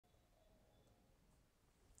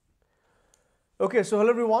Okay, so hello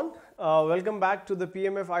everyone. Welcome back to the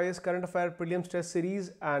PMF IAS Current Affair Prelims Test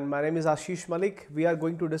Series, and my name is Ashish Malik. We are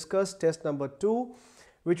going to discuss test number 2,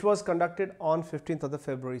 which was conducted on 15th of the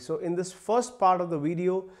February. So in this first part of the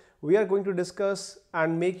video, we are going to discuss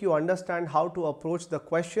and make you understand how to approach the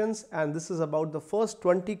questions, and this is about the first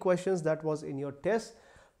 20 questions that was in your test.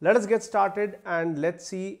 Let us get started and let's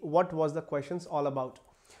see what was the questions all about.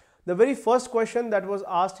 The very first question that was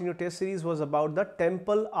asked in your test series was about the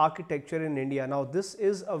temple architecture in India. Now this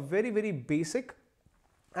is a very basic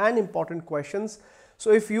and important questions.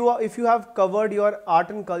 So if you have covered your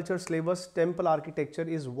art and culture syllabus, temple architecture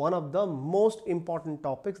is one of the most important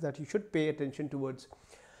topics that you should pay attention towards.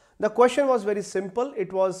 The question was very simple.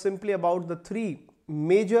 It was simply about the three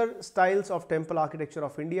major styles of temple architecture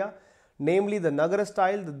of India, namely the Nagara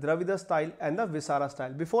style, the Dravida style and the Visara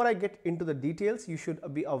style. Before I get into the details, you should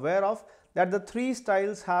be aware of that the three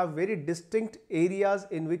styles have very distinct areas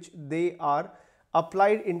in which they are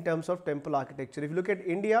applied in terms of temple architecture. If you look at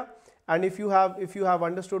India, and if you have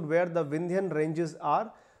understood where the Vindhyan ranges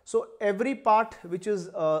are, so every part which is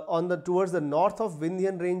towards the north of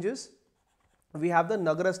Vindhyan ranges, we have the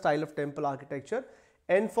Nagara style of temple architecture,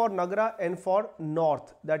 N for Nagara, N for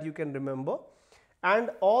north, that you can remember.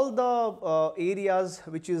 And all the areas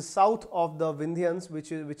which is south of the Vindhyans,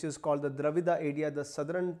 which is called the Dravida area, the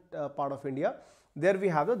southern part of India, there we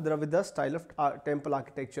have the Dravida style of temple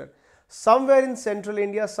architecture. Somewhere in central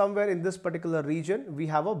India, somewhere in this particular region, we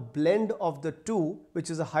have a blend of the two,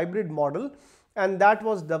 which is a hybrid model, and that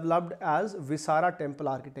was developed as Visara temple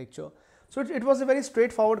architecture. So it was a very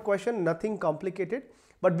straightforward question, nothing complicated.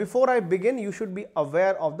 But before I begin, you should be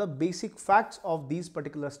aware of the basic facts of these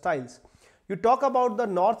particular styles. You talk about the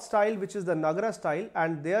north style, which is the Nagara style,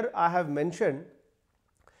 and there I have mentioned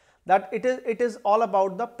that it is all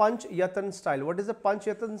about the Panch Yatan style. What is the Panch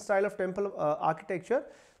Yatan style of temple architecture?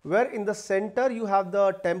 Where in the center you have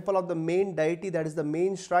the temple of the main deity, that is the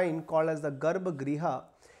main shrine called as the Garbha Griha,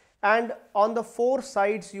 and on the four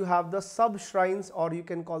sides you have the sub shrines, or you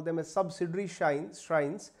can call them as subsidiary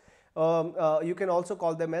shrines. You can also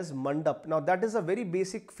call them as mandap. Now that is a very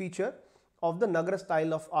basic feature of the Nagara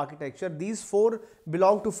style of architecture. These four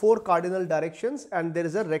belong to four cardinal directions, and there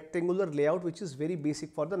is a rectangular layout which is very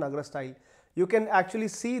basic for the Nagara style. You can actually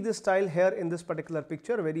see this style here in this particular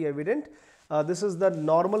picture, very evident. This is the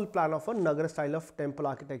normal plan of a Nagara style of temple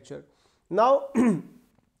architecture. Now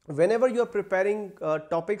whenever you are preparing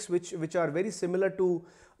topics which are very similar to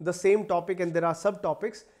the same topic and there are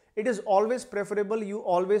subtopics, it is always preferable you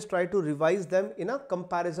always try to revise them in a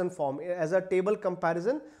comparison form as a table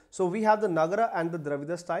comparison. So we have the Nagara and the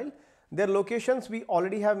Dravida style. Their locations we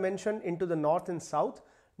already have mentioned into the north and south.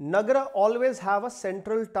 Nagara always have a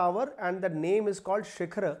central tower and the name is called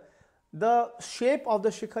Shikhara. The shape of the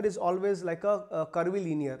Shikhar is always like a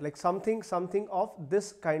curvilinear, like something of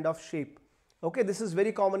this kind of shape. Okay, this is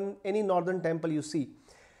very common in any northern temple you see.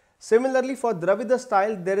 Similarly, for Dravida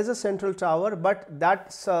style, there is a central tower, but that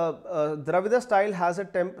Dravida style has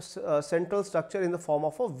a central structure in the form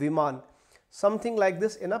of a Viman, something like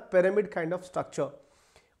this in a pyramid kind of structure.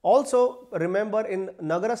 Also, remember in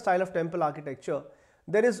Nagara style of temple architecture,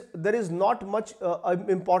 there is not much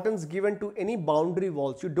importance given to any boundary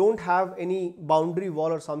walls. You don't have any boundary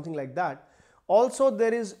wall or something like that. Also,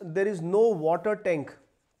 there is no water tank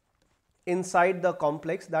inside the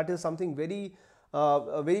complex. That is something very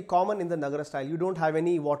common in the Nagara style. You don't have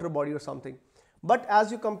any water body or something. But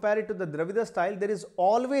as you compare it to the Dravida style, there is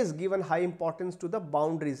always given high importance to the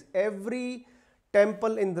boundaries. Every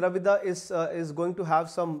temple in Dravida is going to have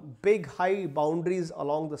some big high boundaries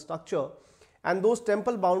along the structure, and those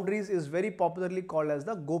temple boundaries is very popularly called as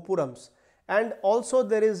the Gopurams. And also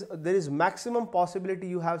there is maximum possibility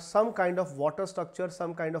you have some kind of water structure,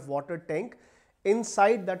 some kind of water tank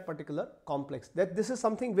inside that particular complex. That this is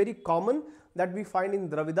something very common that we find in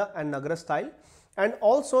Dravida and Nagara style. And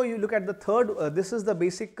also you look at the third, this is the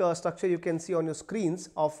basic structure you can see on your screens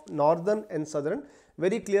of northern and southern.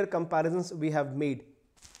 Very clear comparisons we have made.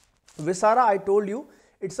 Visara, I told you,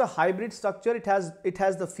 it's a hybrid structure. It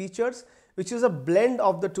has the features which is a blend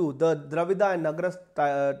of the two, the Dravida and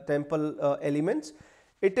Nagara temple elements.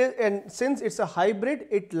 It is, and since it's a hybrid,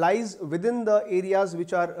 it lies within the areas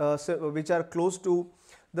which are close to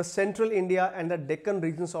the central India and the Deccan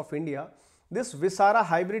regions of India. This Visara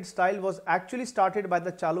hybrid style was actually started by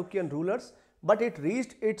the Chalukyan rulers, but it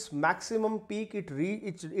reached its maximum peak. It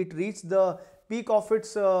reached the peak of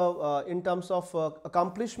its in terms of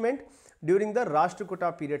accomplishment during the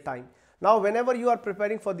Rashtrakuta period time. Now, whenever you are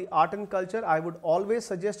preparing for the art and culture, I would always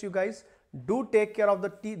suggest you guys do take care of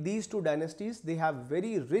these two dynasties. They have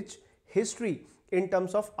very rich history in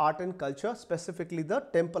terms of art and culture, specifically the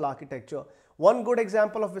temple architecture. One good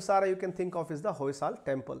example of Visara you can think of is the Hoysala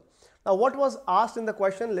temple. Now what was asked in the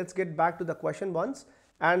question, let's get back to the question once,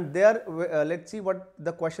 and there let's see what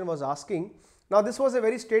the question was asking. Now this was a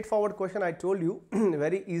very straightforward question, I told you,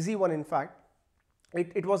 very easy one in fact.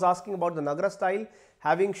 It was asking about the Nagara style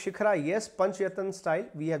having Shikhara, yes. Panchayatan style,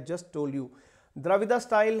 we have just told you. Dravida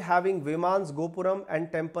style having Vimans, Gopuram and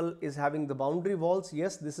temple is having the boundary walls,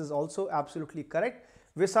 yes, this is also absolutely correct.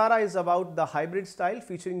 Visara is about the hybrid style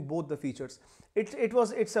featuring both the features.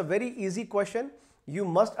 It's a very easy question. You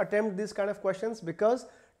must attempt these kind of questions because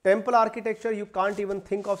temple architecture you can't even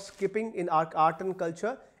think of skipping in art and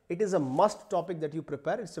culture. It is a must topic that you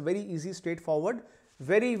prepare. It's a very easy, straightforward,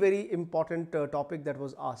 very important topic that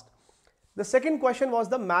was asked. The second question was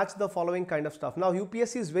the match the following kind of stuff. Now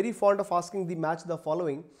UPSC is very fond of asking the match the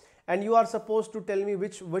following, and you are supposed to tell me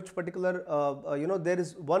which particular there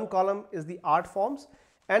is one column is the art forms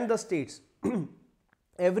and the states.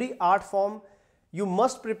 Every art form you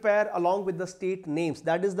must prepare along with the state names.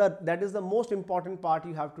 That is the most important part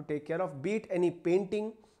you have to take care of. Be it any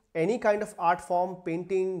painting, any kind of art form,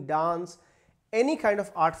 painting, dance, any kind of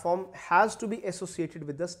art form has to be associated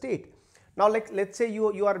with the state. Now let's say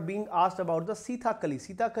you are being asked about the Sithakali.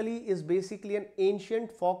 Sithakali is basically an ancient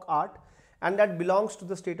folk art and that belongs to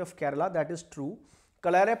the state of Kerala, that is true.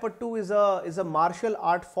 Kalaripattu is a martial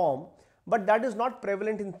art form, but that is not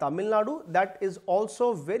prevalent in Tamil Nadu. That is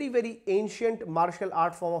also very ancient martial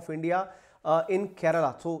art form of India in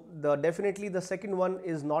Kerala. So definitely the second one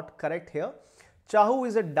is not correct here. Chahu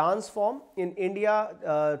is a dance form. In India,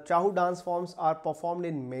 Chahu dance forms are performed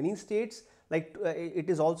in many states, like it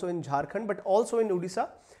is also in Jharkhand, but also in Odisha,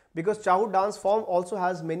 because Chahu dance form also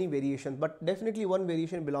has many variations, but definitely one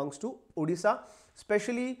variation belongs to Odisha,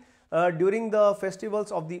 especially during the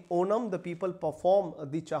festivals of the Onam, the people perform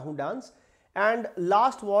the Chahu dance. And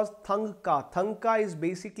last was Thangka. Thangka is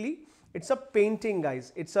basically, it's a painting,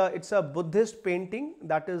 guys. It's a Buddhist painting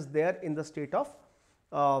that is there in the state of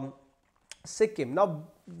Sikkim. Now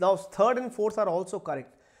third and fourth are also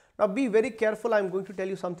correct. Now be very careful, I am going to tell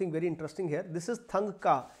you something very interesting here. This is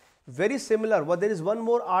Thangka, very similar, but there is one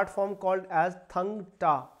more art form called as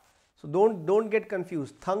Thangta. So don't get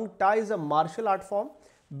confused. Thangta is a martial art form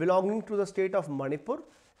belonging to the state of Manipur,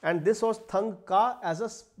 and this was Thangka as a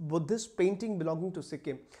Buddhist painting belonging to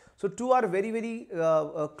Sikkim. So two are very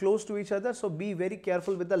close to each other, so be very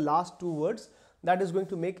careful with the last two words. That is going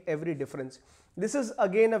to make every difference. This is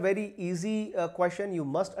again a very easy question, you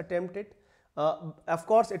must attempt it. Of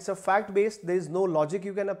course, it's a fact based, there is no logic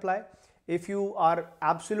you can apply. If you are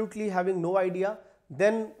absolutely having no idea,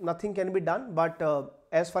 then nothing can be done. But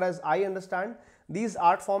as far as I understand, these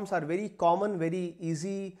art forms are very common, very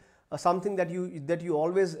easy, something that you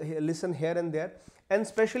always listen here and there. And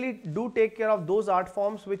especially do take care of those art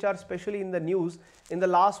forms which are especially in the news in the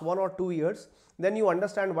last 1 or 2 years. Then you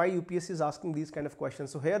understand why UPSC is asking these kind of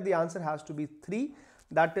questions. So here the answer has to be 3.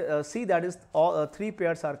 That C, that is all 3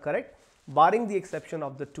 pairs are correct, barring the exception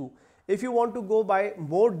of the 2. If you want to go by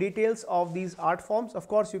more details of these art forms, of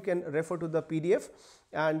course you can refer to the PDF,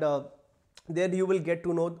 and there you will get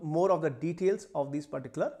to know more of the details of these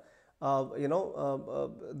particular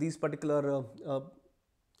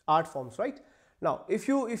art forms, right? Now if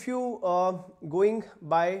you going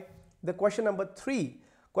by the question number 3,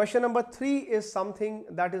 question number 3 is something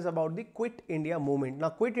that is about the Quit India movement. Now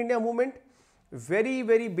Quit India movement,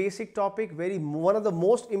 very basic topic, one of the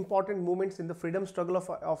most important movements in the freedom struggle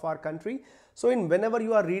of our country. So whenever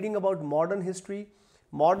you are reading about modern history,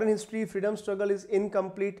 freedom struggle is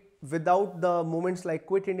incomplete without the movements like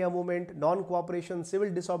Quit India movement, non-cooperation, civil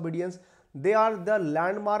disobedience. They are the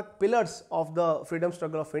landmark pillars of the freedom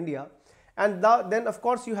struggle of India. And then of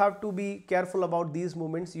course you have to be careful about these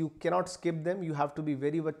movements. You cannot skip them. You have to be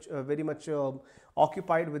very much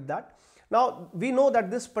occupied with that. Now we know that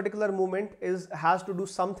this particular movement has to do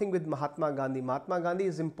something with Mahatma Gandhi. Mahatma Gandhi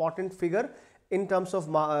is important figure in terms of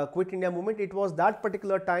Quit India movement. It was that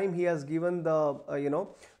particular time he has given the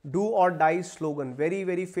do or die slogan,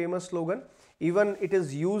 very famous slogan. Even it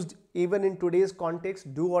is used even in today's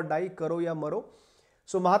context, do or die, karo ya maro.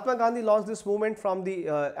 So Mahatma Gandhi launched this movement from the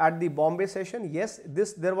at the Bombay session. Yes,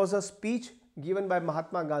 there was a speech given by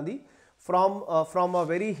Mahatma Gandhi from a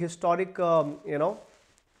very historic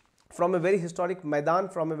from a very historic Maidan,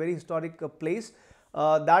 from a very historic place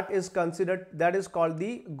that is called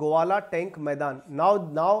the Goala Tank Maidan.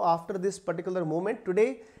 Now after this particular movement,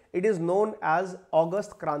 today it is known as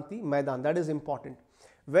August Kranti Maidan. That is important.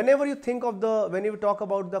 Whenever you think of when you talk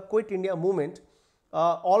about the Quit India movement,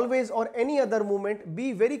 always or any other movement,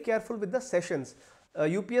 be very careful with the sessions.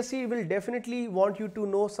 UPSC will definitely want you to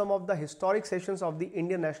know some of the historic sessions of the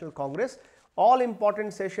Indian National Congress. All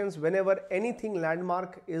important sessions, whenever anything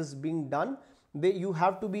landmark is being done, you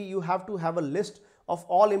have to have a list of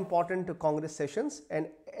all important Congress sessions and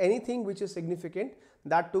anything which is significant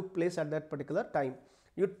that took place at that particular time.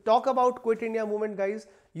 You talk about Quit India movement, guys,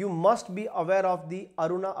 you must be aware of the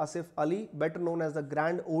Aruna Asif Ali, better known as the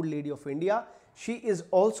Grand Old Lady of India. She is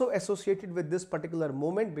also associated with this particular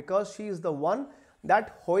movement because she is the one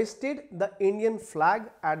that hoisted the Indian flag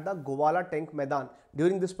at the Gowala Tank Maidan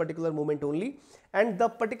during this particular moment only. And the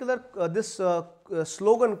particular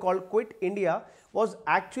slogan called Quit India was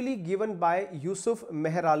actually given by Yusuf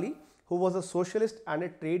Meher Ali, who was a socialist and a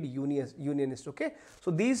trade unionist. Okay,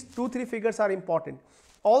 so these 2-3 figures are important.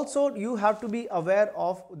 Also, you have to be aware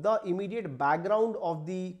of the immediate background of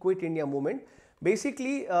the Quit India movement.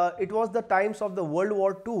 Basically, it was the times of the World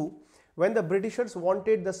War II when the Britishers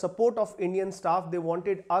wanted the support of Indian staff. They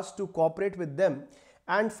wanted us to cooperate with them,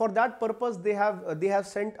 and for that purpose they have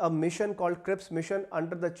sent a mission called Cripps mission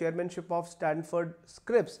under the chairmanship of Stanford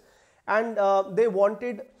Cripps, and they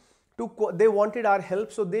wanted our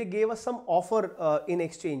help, so they gave us some offer in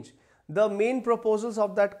exchange. The main proposals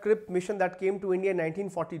of that Cripps mission that came to India in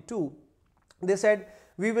 1942, they said,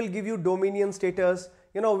 we will give you dominion status,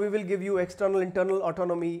 we will give you external internal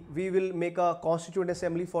autonomy, we will make a constituent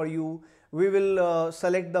assembly for you, we will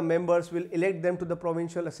select the members, we'll elect them to the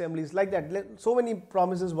provincial assemblies, like that. So many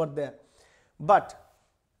promises were there. But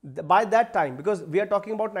by that time, because we are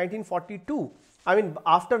talking about 1942, I mean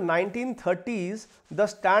after 1930s, the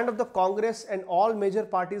stand of the Congress and all major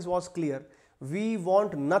parties was clear. We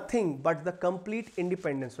want nothing but the complete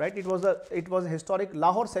independence, right? It was a historic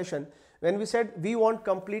Lahore session when we said we want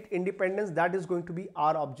complete independence. That is going to be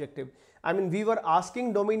our objective. I mean, we were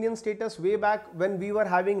asking dominion status way back when we were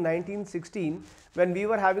having 1916, when we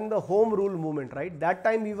were having the home rule movement, right? That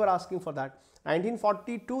time we were asking for that.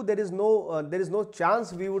 1942, there is no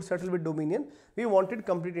chance we would settle with dominion. We wanted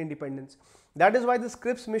complete independence. That is why this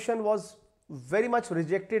Cripps mission was very much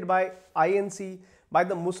rejected by INC, by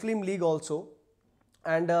the Muslim League also,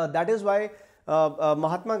 and that is why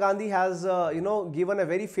Mahatma Gandhi has given a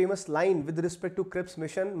very famous line with respect to Cripps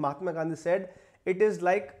mission. Mahatma Gandhi said, it is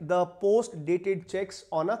like the post dated checks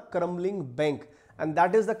on a crumbling bank, and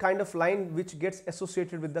that is the kind of line which gets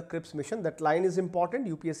associated with the Cripps mission. That line is important.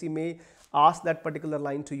 UPSC may ask that particular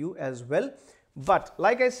line to you as well. But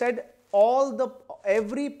like I said,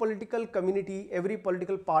 every political community, every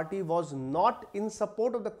political party was not in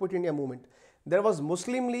support of the Quit India movement. There was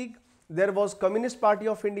Muslim League, there was Communist Party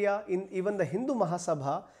of India, in even the Hindu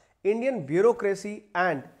Mahasabha, Indian bureaucracy,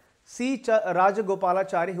 and C.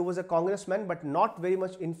 Rajagopalachari, who was a congressman but not very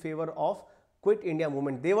much in favor of Quit India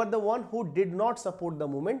movement. They were the one who did not support the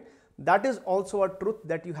movement. That is also a truth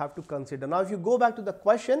that you have to consider. Now, if you go back to the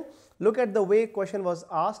question, look at the way question was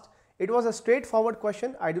asked. It was a straightforward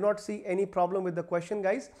question. I do not see any problem with the question,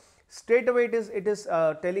 guys. Straight away it is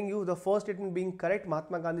telling you the first statement being correct.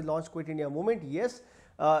 Mahatma Gandhi launched Quit India movement. Yes,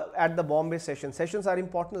 at the Bombay session. Sessions are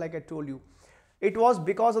important, like I told you. It was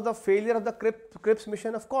because of the failure of the Cripps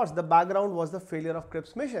mission. Of course, the background was the failure of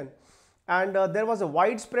Cripps mission. And there was a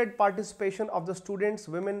widespread participation of the students,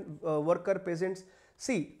 women, worker, peasants.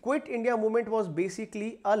 See, Quit India movement was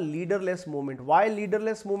basically a leaderless movement. Why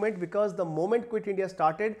leaderless movement? Because the moment Quit India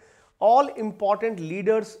started, all important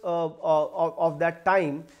leaders of that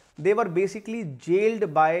time, they were basically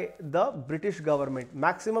jailed by the British government.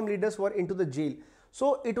 Maximum leaders were into the jail.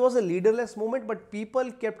 So it was a leaderless movement, but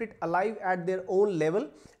people kept it alive at their own level,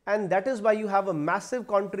 and that is why you have a massive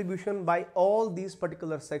contribution by all these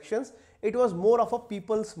particular sections. It was more of a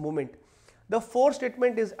people's movement. The fourth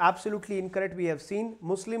statement is absolutely incorrect. We have seen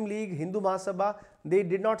Muslim League, Hindu Mahasabha, they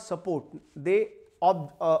did not support. They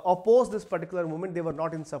opposed this particular movement. They were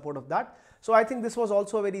not in support of that. So I think this was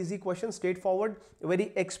also a very easy question, straightforward,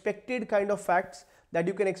 very expected kind of facts that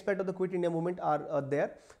you can expect of the Quit India movement are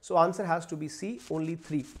there. So answer has to be C, only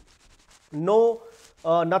 3. No,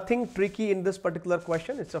 nothing tricky in this particular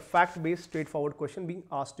question. It's a fact-based, straightforward question being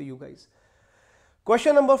asked to you guys.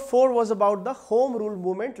 Question number 4 was about the Home Rule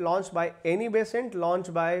movement launched by any Besant,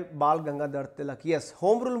 launched by Bal Gangadhar Tilak. Yes,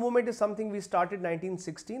 Home Rule movement is something we started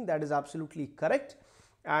 1916. That is absolutely correct.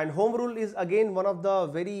 And Home Rule is again one of the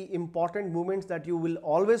very important movements that you will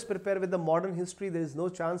always prepare with the modern history. There is no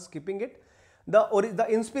chance skipping it. The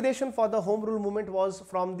inspiration for the Home Rule movement was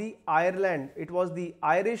from the Ireland. It was the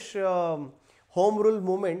Irish Home Rule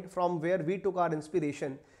movement from where we took our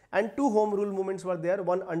inspiration. And 2 Home Rule movements were there,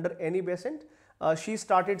 one under Annie Besant. She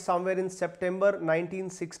started somewhere in September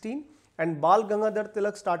 1916, and Bal Gangadhar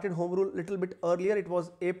Tilak started Home Rule little bit earlier. It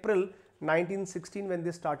was April 1916 when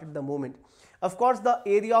they started the movement. Of course, the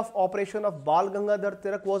area of operation of Bal Gangadhar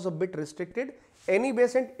Tilak was a bit restricted. Any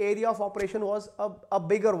Besant area of operation was a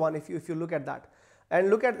bigger one if you look at that. And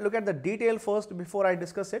look at the detail first before I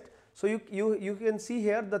discuss it. So you can see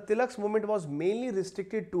here the Tilak's movement was mainly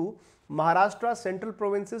restricted to Maharashtra, central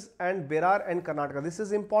provinces and Berar and Karnataka. This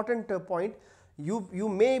is important point. You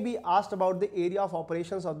may be asked about the area of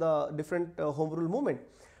operations of the different home rule movement.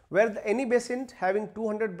 Where the any Besant having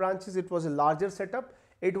 200 branches, it was a larger setup.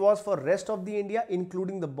 It was for rest of the India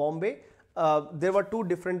including the Bombay. There were two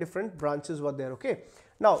different branches were there. Okay.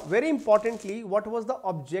 Now, very importantly, what was the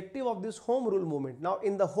objective of this home rule movement? Now,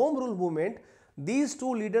 in the home rule movement, these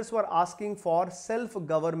two leaders were asking for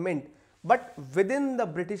self-government, but within the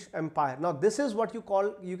British Empire. Now, this is what you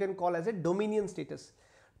can call as a dominion status,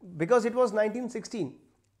 because it was 1916.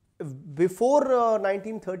 Before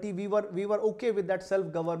 1930, we were okay with that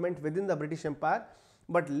self-government within the British Empire,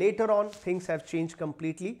 but later on things have changed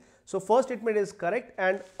completely. So, first statement is correct,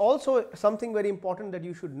 and also something very important that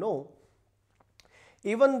you should know.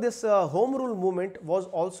 Even this home rule movement was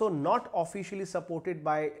also not officially supported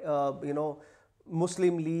by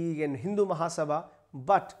Muslim League and Hindu Mahasabha,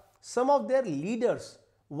 but some of their leaders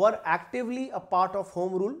were actively a part of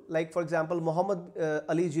home rule. Like for example, Muhammad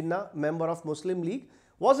Ali Jinnah, member of Muslim League,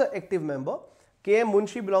 was an active member. K.M.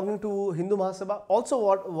 Munshi, belonging to Hindu Mahasabha, also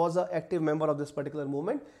was an active member of this particular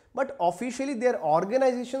movement, but officially their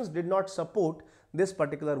organizations did not support this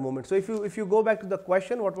particular movement. So if you go back to the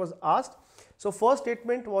question what was asked, so first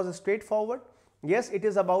statement was straightforward. Yes, it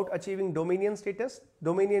is about achieving dominion status.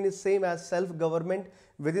 Dominion is same as self-government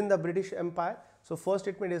within the British Empire. So first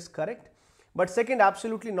statement is correct. But second,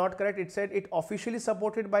 absolutely not correct. It said it officially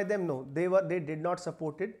supported by them. No, they did not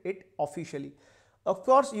support it officially. Of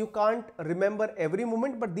course, you can't remember every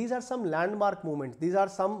movement, but these are some landmark movements. These are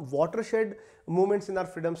some watershed movements in our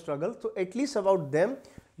freedom struggle. So at least about them,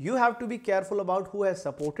 you have to be careful about who has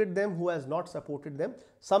supported them, who has not supported them.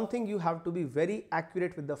 Something you have to be very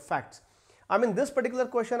accurate with the facts. I mean, this particular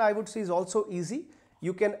question I would say is also easy.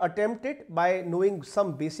 You can attempt it by knowing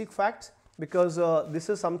some basic facts, because this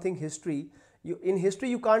is something history. In history,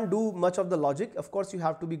 you can't do much of the logic. Of course, you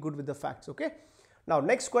have to be good with the facts. Okay. Now,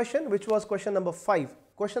 next question, which was question number 5.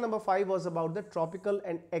 Question number 5 was about the tropical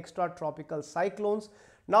and extratropical cyclones.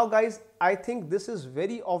 Now, guys, I think this is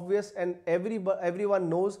very obvious, and everyone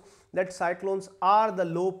knows that cyclones are the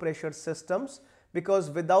low pressure systems,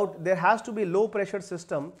 because there has to be low pressure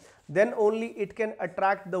system, then only it can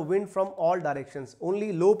attract the wind from all directions.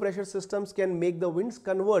 Only low pressure systems can make the winds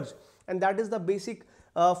converge, and that is the basic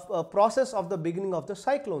process of the beginning of the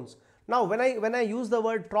cyclones. Now, when I use the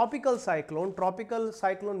word tropical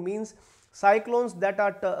cyclone means cyclones that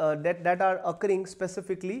are occurring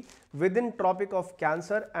specifically within Tropic of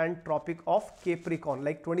Cancer and Tropic of Capricorn,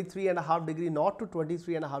 like 23.5 degree north to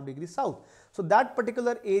 23.5 degree south. So that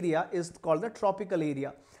particular area is called the tropical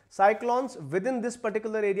area. Cyclones within this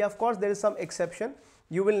particular area, of course, there is some exception.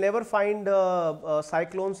 You will never find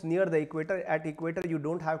cyclones near the equator. At equator, you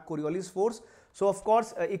don't have Coriolis force. So of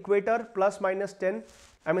course, equator plus minus 10.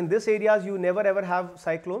 I mean, this areas you never ever have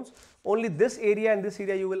cyclones. Only this area and this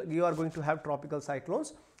area you are going to have tropical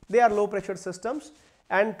cyclones. They are low pressure systems,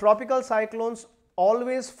 and tropical cyclones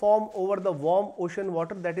always form over the warm ocean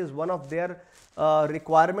water. That is one of their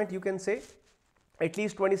requirement, you can say. At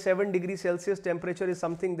least 27 degrees Celsius temperature is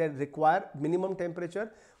something that require minimum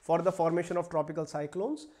temperature for the formation of tropical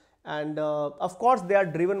cyclones. And of course, they are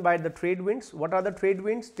driven by the trade winds. What are the trade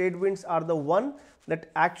winds? Trade winds are the one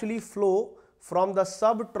that actually flow from the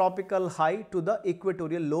subtropical high to the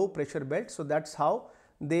equatorial low pressure belt. So that's how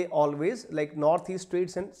they always, like northeast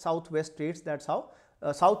trades and southwest trades, that's how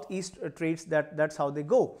southeast trades, that's how they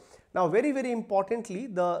go. Now, very importantly,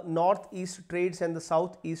 the northeast trades and the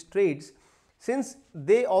southeast trades, since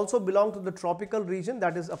they also belong to the tropical region,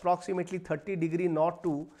 that is approximately 30 degree north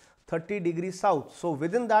to 30 degrees south. So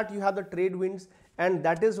within that you have the trade winds, and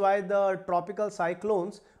that is why the tropical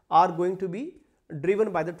cyclones are going to be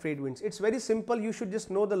driven by the trade winds. It's very simple. You should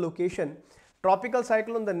just know the location. Tropical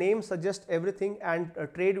cyclone, the name suggests everything, and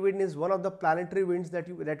trade wind is one of the planetary winds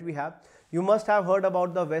that we have. You must have heard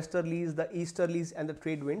about the westerlies, the easterlies, and the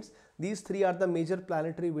trade winds. These three are the major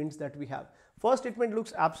planetary winds that we have. First statement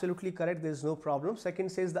looks absolutely correct. There is no problem.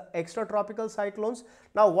 Second says the extratropical cyclones.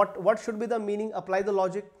 Now, what should be the meaning? Apply the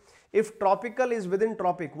logic. If tropical is within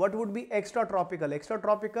tropic, what would be extratropical?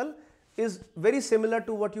 Extratropical is very similar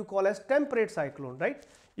to what you call as temperate cyclone, right?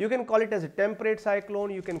 You can call it as a temperate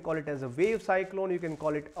cyclone, you can call it as a wave cyclone, you can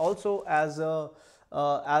call it also as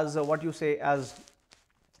what you say as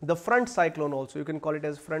the front cyclone also. You can call it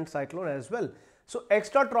as front cyclone as well. So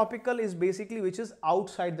extratropical is basically which is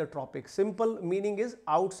outside the tropic. Simple meaning is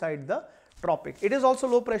outside the tropic. It is also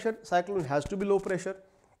low pressure. Cyclone has to be low pressure.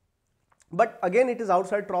 But again, it is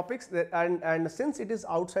outside tropics, and since it is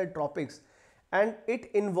outside tropics and it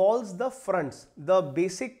involves the fronts, the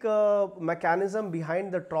basic mechanism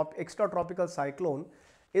behind the extratropical cyclone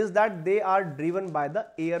is that they are driven by the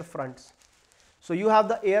air fronts. So you have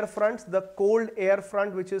the air fronts, the cold air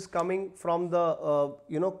front which is coming from the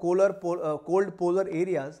cold polar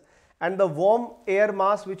areas, and the warm air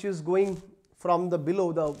mass which is going from the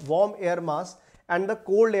below, the warm air mass and the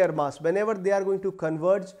cold air mass. Whenever they are going to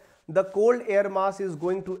converge, the cold air mass is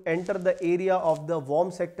going to enter the area of the warm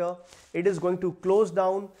sector. It is going to close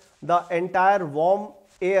down. The entire warm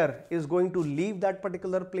air is going to leave that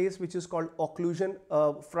particular place, which is called occlusion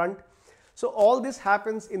front. So all this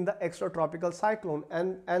happens in the extratropical cyclone,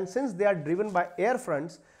 and since they are driven by air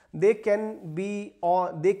fronts, they can be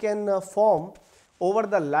form over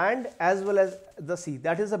the land as well as the sea.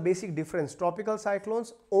 That is a basic difference. Tropical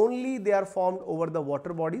cyclones only they are formed over the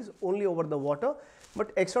water bodies, only over the water,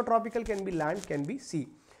 but extratropical can be land, can be sea.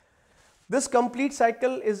 This complete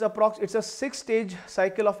cycle is it's a 6-stage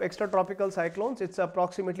cycle of extratropical cyclones. It's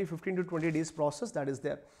approximately 15 to 20 days process that is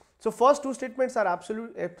there. So first two statements are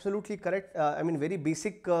absolutely correct. Very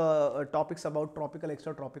basic topics about tropical,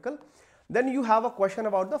 extratropical. Then you have a question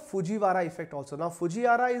about the Fujiwara effect also. Now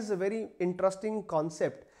Fujiwara is a very interesting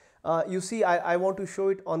concept. You see, I want to show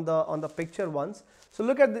it on the picture once. So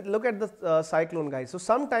look at the cyclone, guys. So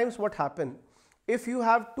sometimes what happen, if you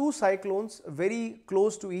have two cyclones very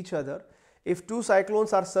close to each other, if two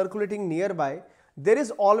cyclones are circulating nearby, there is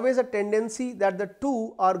always a tendency that the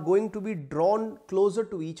two are going to be drawn closer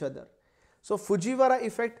to each other. So Fujiwara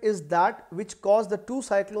effect is that which cause the two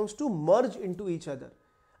cyclones to merge into each other.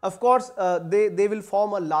 Of course, they will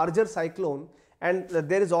form a larger cyclone, and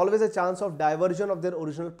there is always a chance of diversion of their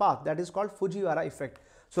original path. That is called Fujiwara effect.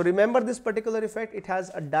 So remember this particular effect, it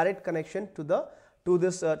has a direct connection to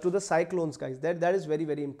the cyclones, guys. That is very,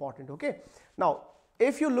 very important. Okay. Now,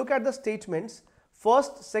 if you look at the statements,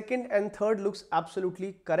 first, second and third looks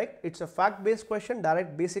absolutely correct. It's a fact-based question.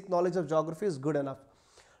 Direct basic knowledge of geography is good enough.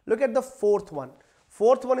 Look at the fourth one.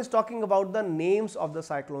 Fourth one is talking about the names of the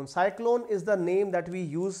cyclone. Cyclone is the name that we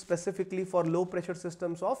use specifically for low pressure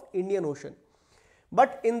systems of Indian Ocean.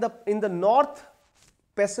 But in the North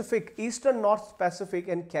Pacific, Eastern North Pacific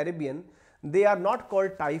and Caribbean, they are not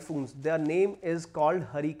called typhoons. Their name is called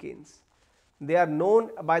hurricanes. They are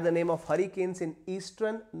known by the name of hurricanes in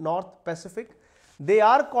Eastern North Pacific. They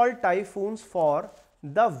are called typhoons for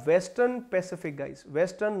the Western Pacific, guys.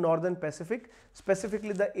 Western Northern Pacific,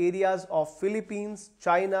 specifically the areas of Philippines,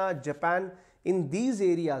 China, Japan. In these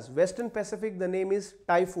areas, Western Pacific, the name is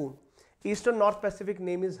typhoon. Eastern North Pacific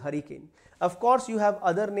name is hurricane. Of course, you have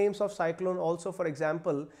other names of cyclone also. For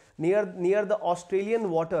example, near the Australian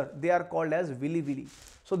water, they are called as Willy Willy.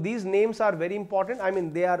 So these names are very important. I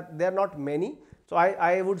mean, they are not many. So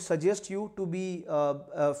I would suggest you to be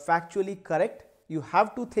factually correct. You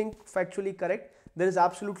have to think factually correct. There is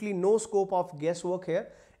absolutely no scope of guesswork here.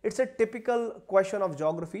 It's a typical question of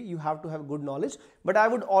geography. You have to have good knowledge. But I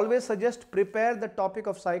would always suggest prepare the topic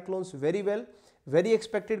of cyclones very well. Very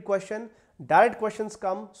expected question. Direct questions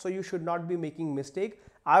come, so you should not be making mistake.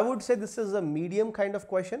 I would say this is a medium kind of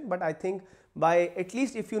question, but I think by at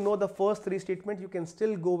least if you know the first three statements, you can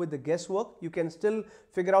still go with the guesswork. You can still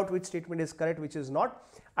figure out which statement is correct, which is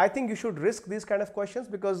not. I think you should risk these kind of questions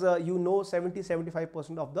because you know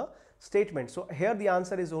 70-75% of the statement. So here the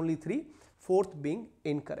answer is only 3, fourth being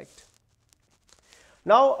incorrect.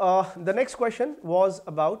 Now the next question was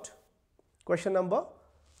about question number.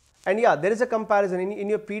 And yeah, there is a comparison in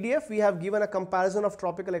your PDF. We have given a comparison of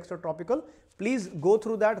tropical, extratropical. Please go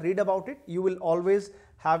through that, read about it. You will always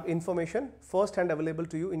have information first hand available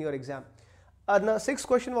to you in your exam. The sixth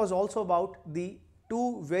question was also about the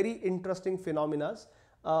two very interesting phenomena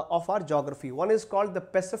of our geography. One is called the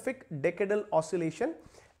Pacific Decadal Oscillation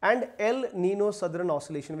and El Nino Southern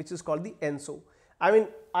Oscillation, which is called the ENSO. I mean,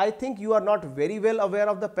 I think you are not very well aware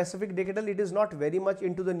of the Pacific Decadal. It is not very much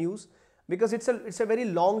into the news, because it's a very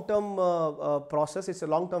long-term process. It's a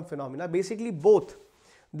long-term phenomena. Basically, both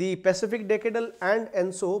the Pacific Decadal and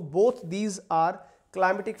ENSO, both these are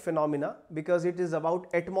climatic phenomena, because it is about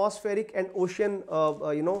atmospheric and ocean,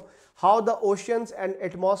 how the oceans and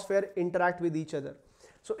atmosphere interact with each other.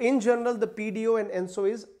 So in general, the PDO and ENSO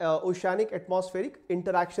is oceanic atmospheric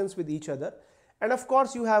interactions with each other. And of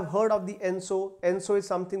course, you have heard of the ENSO. ENSO is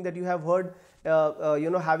something that you have heard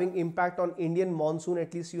having impact on Indian monsoon.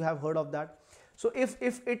 At least you have heard of that. So if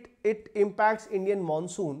it impacts Indian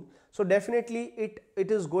monsoon, so definitely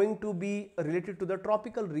it is going to be related to the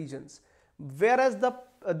tropical regions. whereas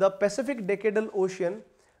the Pacific Decadal Ocean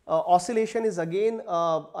oscillation is again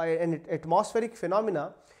an atmospheric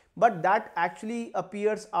phenomena, but that actually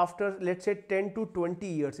appears after, let's say, 10 to 20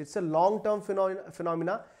 years. It's a long term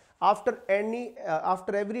phenomena. After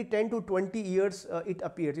every 10 to 20 years it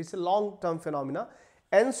appears. It's a long term phenomena.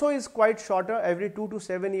 ENSO is quite shorter. Every 2 to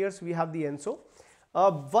 7 years we have the ENSO.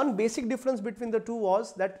 One basic difference between the two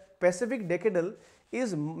was that Pacific Decadal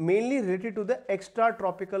is mainly related to the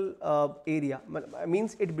extratropical area,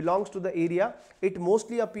 means it belongs to the area. It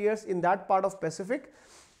mostly appears in that part of Pacific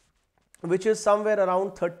which is somewhere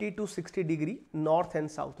around 30 to 60 degree north and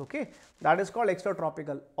south. Okay, that is called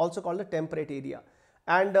extratropical, also called the temperate area.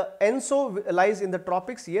 And ENSO lies in the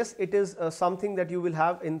tropics. Yes, it is something that you will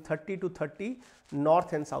have in 30 to 30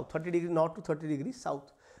 north and south, 30 degree north to 30 degrees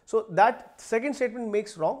south. So that second statement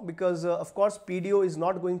makes wrong, because of course PDO is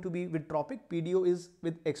not going to be with tropic, PDO is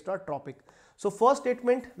with extratropic. So first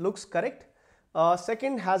statement looks correct.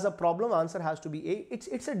 Second has a problem, answer has to be A.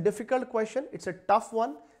 It's a difficult question, it's a tough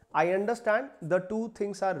one. I understand the two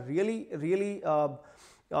things are really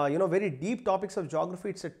very deep topics of geography.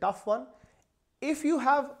 It's a tough one. If you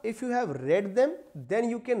have read them, then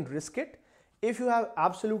you can risk it. If you have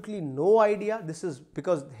absolutely no idea, this is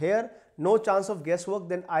because here no chance of guesswork,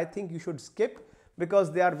 then I think you should skip,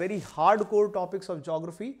 because they are very hardcore topics of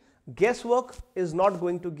geography. Guesswork is not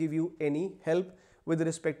going to give you any help with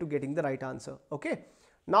respect to getting the right answer. Okay.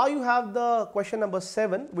 Now you have the question number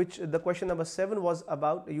 7, which the question number 7 was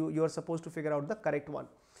about, you are supposed to figure out the correct one.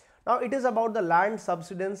 Now it is about the land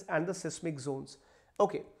subsidence and the seismic zones.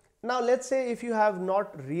 Okay. Now let's say if you have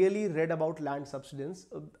not really read about land subsidence,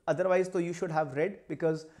 otherwise though you should have read,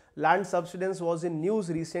 because land subsidence was in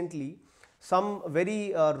news recently. Something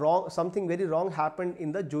very wrong happened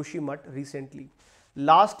in the Joshimath recently.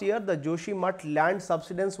 Last year the Joshimath land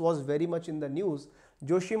subsidence was very much in the news.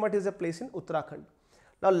 Joshimath is a place in Uttarakhand.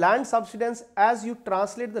 Now land subsidence, as you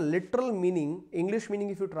translate the literal meaning, English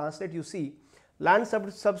meaning, if you translate, you see land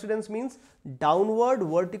subsidence means downward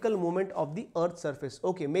vertical movement of the earth's surface.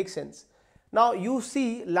 Okay, makes sense. Now you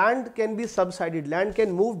see land can be subsided, land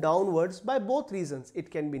can move downwards by both reasons. It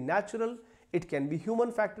can be natural, it can be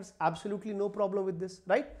human factors, absolutely no problem with this,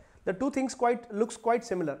 right? The two things looks quite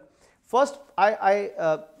similar. First,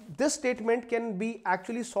 this statement can be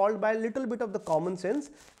actually solved by a little bit of the common sense,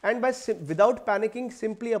 and without panicking,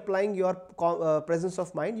 simply applying your presence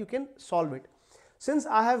of mind, you can solve it. Since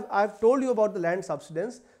I have told you about the land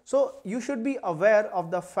subsidence, so you should be aware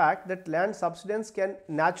of the fact that land subsidence can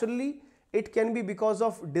naturally, it can be because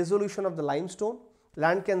of dissolution of the limestone.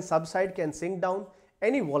 Land can subside, can sink down.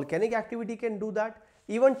 Any volcanic activity can do that.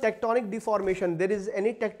 Even tectonic deformation, there is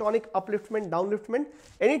any tectonic upliftment, downliftment,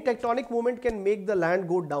 any tectonic movement can make the land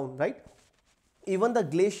go down, right? Even the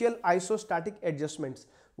glacial isostatic adjustments.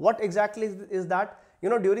 What exactly is that? You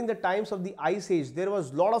know, during the times of the ice age, there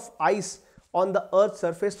was a lot of ice on the earth's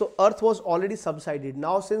surface, so earth was already subsided.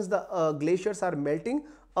 Now since the glaciers are melting,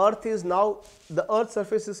 the earth's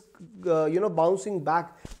surface is bouncing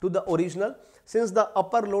back to the original, since the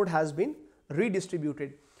upper load has been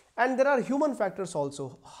redistributed. And there are human factors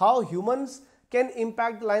also. How humans can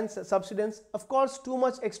impact land subsidence? Of course, too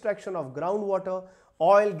much extraction of groundwater,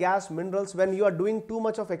 oil, gas, minerals. When you are doing too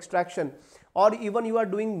much of extraction, or even you are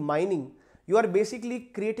doing mining, you are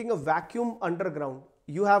basically creating a vacuum underground.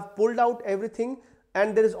 You have pulled out everything,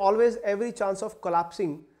 and there is always every chance of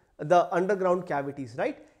collapsing the underground cavities,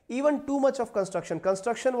 right? Even too much of construction.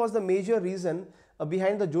 Construction was the major reason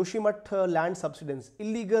behind the Joshimath land subsidence.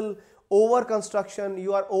 Illegal over construction,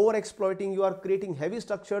 you are over exploiting, you are creating heavy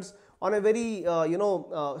structures on a very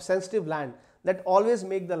sensitive land, that always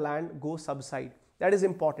make the land go subside. That is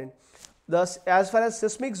important. Thus, as far as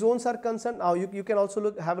seismic zones are concerned, now you can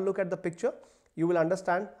also have a look at the picture. You will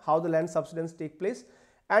understand how the land subsidence take place.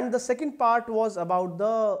 And the second part was about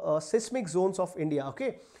the seismic zones of India.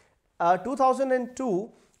 Okay,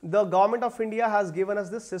 2002, the government of India has given us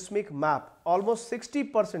this seismic map. Almost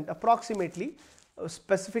 60%, approximately,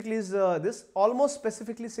 specifically is almost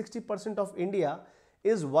specifically 60% of India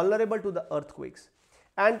is vulnerable to the earthquakes,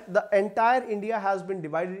 and the entire India has been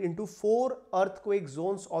divided into 4 earthquake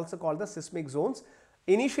zones, also called the seismic zones.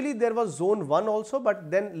 Initially there was zone 1 also,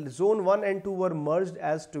 but then zone 1 and 2 were merged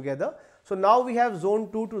as together. So now we have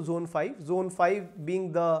zone 2 to zone 5. Zone 5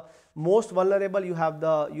 being the most vulnerable, you have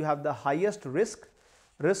the highest risk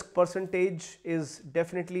percentage is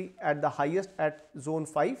definitely at the highest at zone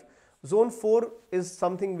 5. Zone 4 is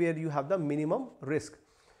something where you have the minimum risk.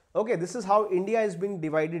 Okay, this is how India is being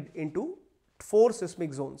divided into 4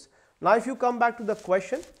 seismic zones. Now if you come back to the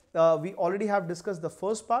question, we already have discussed the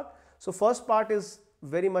first part. So first part is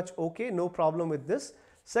very much okay, no problem with this.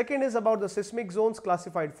 Second is about the seismic zones,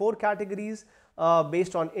 classified 4 categories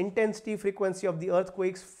based on intensity, frequency of the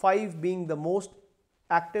earthquakes, 5 being the most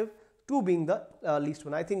active, 2 being the least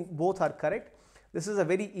one. I think both are correct. This is a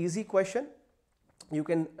very easy question. You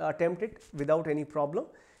can attempt it without any problem.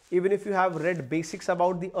 Even if you have read basics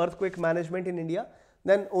about the earthquake management in India,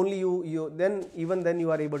 then only even then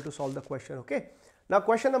you are able to solve the question. Okay. Now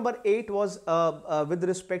question number 8 was with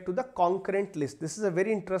respect to the concurrent list. This is a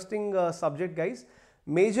very interesting subject, guys.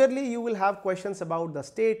 Majorly you will have questions about the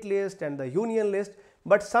state list and the union list,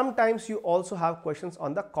 but sometimes you also have questions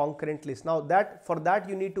on the concurrent list. Now for that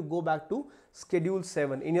you need to go back to schedule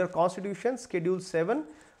 7 in your constitution. Schedule 7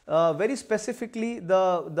 very specifically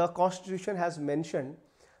the constitution has mentioned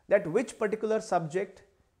that which particular subject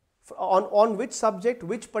on which subject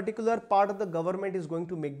which particular part of the government is going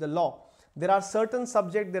to make the law. There are certain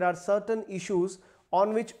subjects, there are certain issues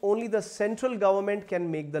on which only the central government can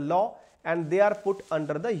make the law, and they are put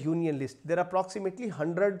under the union list. There are approximately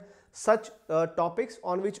 100 such topics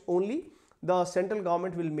on which only the central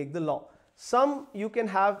government will make the law. Some you can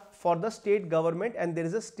have for the state government, and there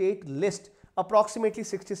is a state list. Approximately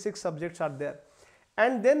 66 subjects are there.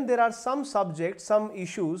 And then there are some subjects, some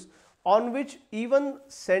issues on which even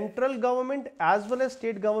central government as well as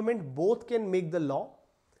state government both can make the law.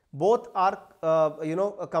 Both are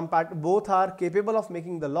both are capable of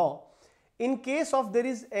making the law. In case of there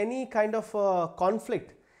is any kind of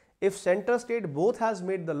conflict, if center state both has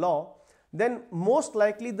made the law, then most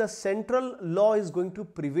likely the central law is going to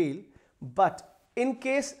prevail. But in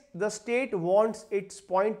case the state wants its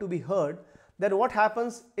point to be heard, then what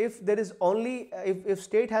happens if there is only if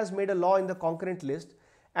state has made a law in the concurrent list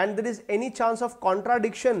and there is any chance of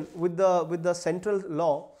contradiction with the central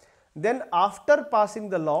law, then after passing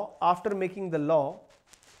the law, after making the law,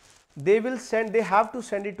 they have to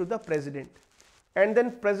send it to the president, and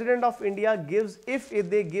then President of India gives, if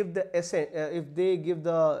they give the assent,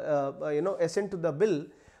 assent to the bill,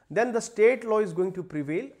 then the state law is going to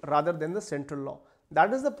prevail rather than the central law.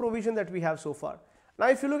 That is the provision that we have so far. Now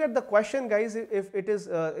if you look at the question, guys, if it is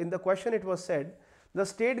in the question it was said the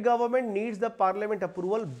state government needs the parliament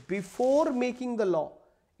approval before making the law.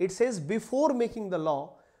 It says before making the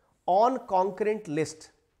law on concurrent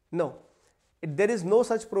list. No, there is no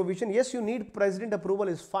such provision. Yes, you need president approval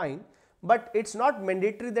is fine, but it's not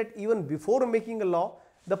mandatory that even before making a law,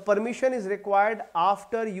 the permission is required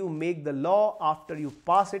after you make the law, after you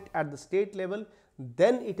pass it at the state level,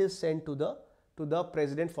 then it is sent to the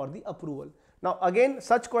president for the approval. Now again,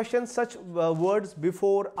 such questions, such words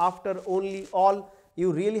before, after, only, all,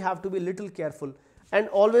 you really have to be little careful and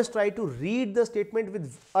always try to read the statement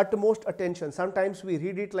with utmost attention. Sometimes we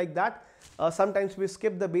read it like that, sometimes we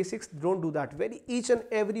skip the basics. Don't do that. Each and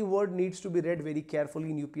every word needs to be read very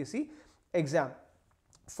carefully in UPSC exam.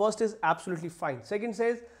 First is absolutely fine. Second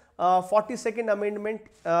says 42nd amendment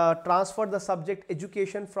transferred the subject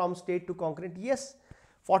education from state to concurrent. Yes,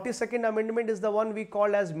 42nd amendment is the one we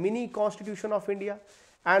call as mini constitution of India,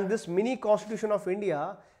 and this mini constitution of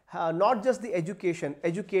India not just the education,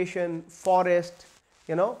 forest,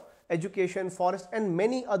 education, forest and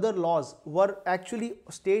many other laws were actually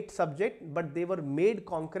state subject, but they were made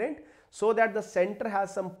concurrent so that the center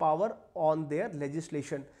has some power on their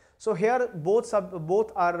legislation. So here both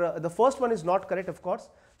are, the first one is not correct, of course.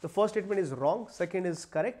 The first statement is wrong, second is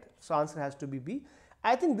correct, so answer has to be B.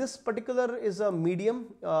 I think this particular is a medium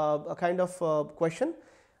kind of question.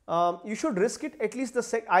 You should risk it, at least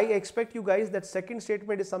I expect you guys that second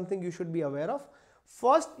statement is something you should be aware of.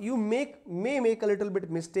 First, you may make a little bit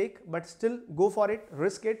mistake, but still go for it,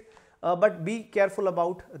 risk it, but be careful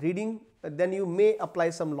about reading. Then you may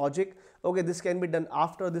apply some logic. Okay, this can be done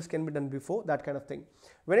after, this can be done before, that kind of thing.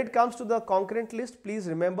 When it comes to the concurrent list, please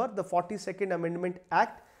remember the 42nd Amendment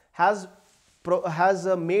Act has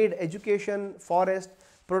made education, forest,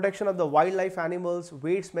 protection of the wildlife, animals,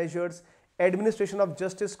 weights, measures, administration of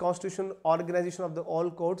justice, constitution, organization of the all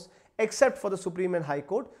courts, except for the Supreme and High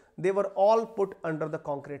Court, they were all put under the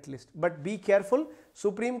concurrent list. But be careful,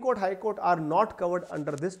 Supreme Court, High Court are not covered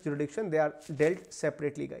under this jurisdiction. They are dealt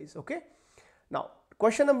separately, guys. Okay. Now,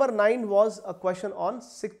 question number 9 was a question on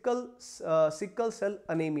sickle cell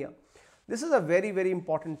anemia. This is a very, very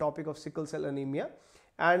important topic of sickle cell anemia.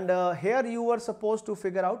 And here you were supposed to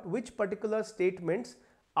figure out which particular statements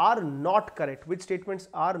are not correct. Which statements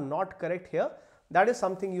are not correct here? That is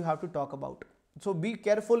something you have to talk about. So be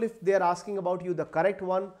careful if they are asking about you the correct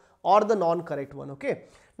one or the non-correct one. Okay.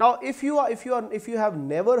 Now, if you have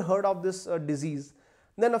never heard of this disease,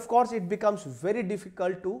 then of course it becomes very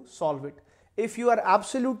difficult to solve it. If you are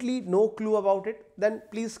absolutely no clue about it, then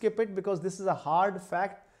please skip it, because this is a hard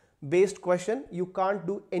fact based question. You can't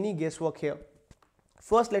do any guesswork here.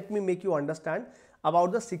 First, let me make you understand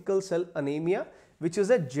about the sickle cell anemia, which is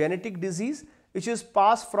a genetic disease which is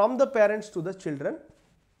passed from the parents to the children.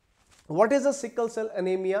 What is a sickle cell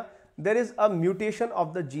anemia? There is a mutation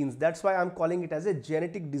of the genes. That's why I'm calling it as a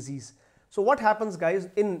genetic disease. So what happens, guys,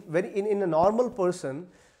 in a normal person,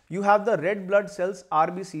 you have the red blood cells,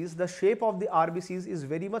 RBCs. The shape of the RBCs is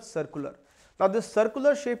very much circular. Now this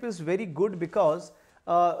circular shape is very good because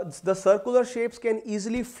the circular shapes can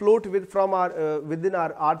easily float within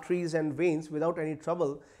our arteries and veins without any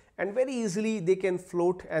trouble, and very easily they can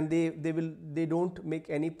float, and they don't make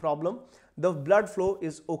any problem. The blood flow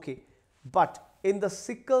is okay. But in the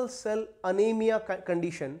sickle cell anemia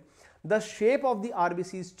condition, the shape of the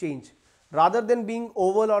RBCs change. Rather than being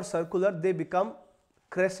oval or circular, they become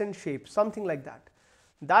crescent shape, something like that.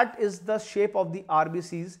 That is the shape of the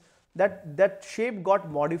RBCs. That shape got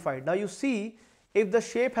modified. Now you see, if the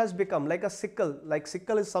shape has become like a sickle, like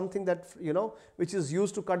sickle is something that, you know, which is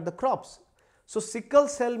used to cut the crops. So sickle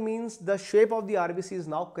cell means the shape of the RBC is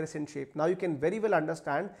now crescent shape. Now you can very well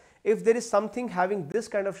understand, if there is something having this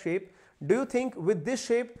kind of shape, do you think with this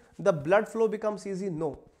shape the blood flow becomes easy?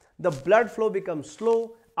 No. The blood flow becomes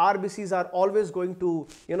slow. RBCs are always going to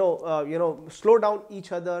slow down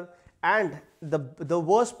each other, and the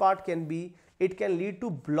worst part can be, it can lead to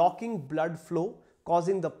blocking blood flow,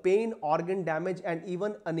 causing the pain, organ damage, and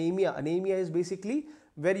even anemia. Anemia is basically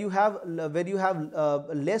where you have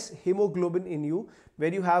less hemoglobin in you,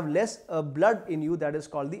 where you have less blood in you. That is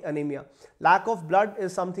called the anemia. Lack of blood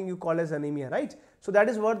is something you call as anemia, right? So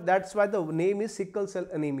that's why the name is sickle cell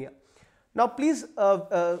anemia. Now please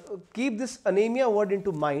keep this anemia word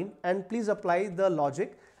into mind, and please apply the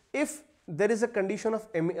logic. If there is a condition of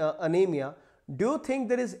anemia, do you think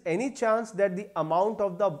there is any chance that the amount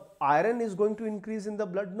of the iron is going to increase in the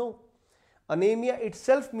blood? No. Anemia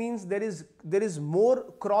itself means there is more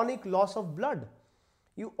chronic loss of blood.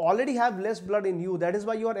 You already have less blood in you. That is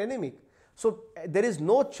why you are anemic. So there is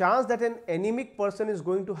no chance that an anemic person is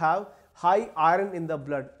going to have high iron in the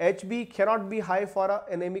blood. HB cannot be high for an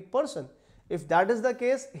anemic person. If that is the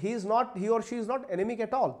case, he or she is not anemic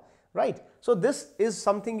at all, right? So this is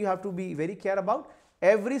something you have to be very care about.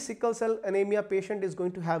 Every sickle cell anemia patient is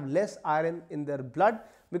going to have less iron in their blood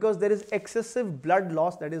because there is excessive blood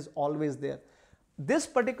loss that is always there. This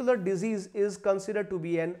particular disease is considered to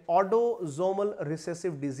be an autosomal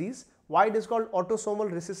recessive disease. Why it is called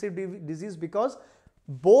autosomal recessive disease? Because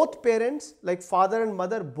both parents, like father and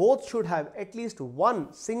mother, both should have at least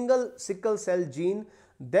one single sickle cell gene,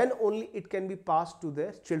 then only it can be passed to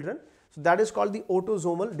their children. So that is called the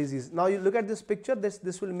autosomal disease. Now you look at this picture,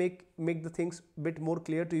 this will make the things a bit more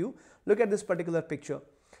clear to you. Look at this particular picture.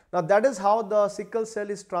 Now that is how the sickle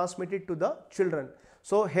cell is transmitted to the children.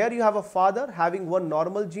 So here you have a father having one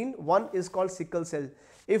normal gene, one is called sickle cell.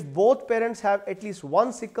 If both parents have at least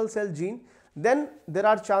one sickle cell gene, then there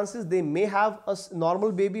are chances they may have a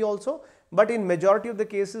normal baby also, but in majority of the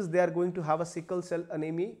cases they are going to have a sickle cell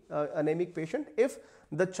anemic patient if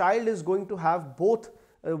the child is going to have both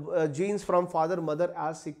genes from father mother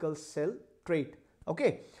as sickle cell trait.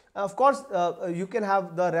 Okay, of course you can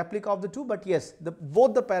have the replica of the two, but yes,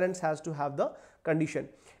 both the parents has to have the condition.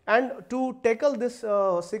 And to tackle this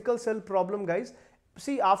sickle cell problem, guys,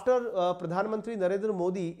 see, after Pradhan Mantri Narendra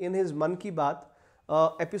Modi in his Mann Ki Baat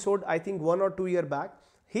episode, I think 1 or 2 years back,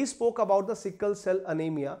 he spoke about the sickle cell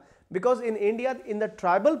anemia, because in India, in the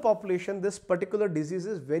tribal population, this particular disease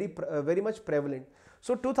is very much prevalent.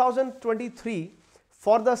 So 2023,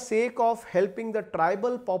 for the sake of helping the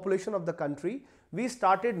tribal population of the country, we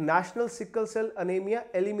started National Sickle Cell Anemia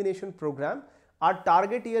Elimination Program. Our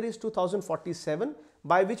target year is 2047,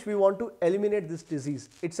 by which we want to eliminate this disease.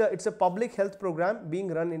 It's a public health program being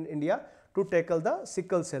run in India to tackle the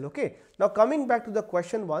sickle cell. Okay. Now coming back to the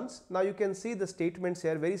question once, now you can see the statements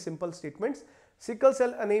here, very simple statements. Sickle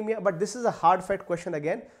cell anemia, but this is a hard fact question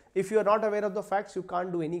again. If you are not aware of the facts, you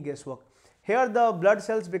can't do any guesswork. Here the blood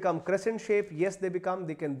cells become crescent shape. Yes, they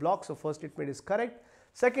can block. So first statement is correct.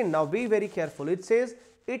 Second, now be very careful. It says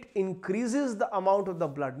it increases the amount of the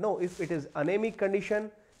blood. No, if it is anemic condition,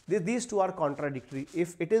 these two are contradictory.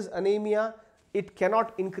 If it is anemia, it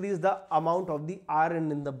cannot increase the amount of the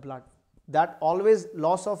iron in the blood. That always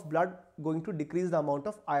loss of blood going to decrease the amount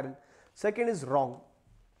of iron. Second is wrong.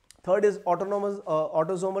 Third is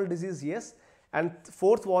autosomal disease, yes. And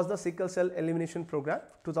fourth was the sickle cell elimination program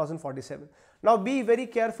 2047. Now be very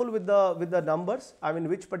careful with the numbers. I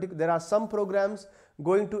mean, there are some programs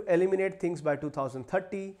going to eliminate things by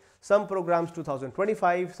 2030, some programs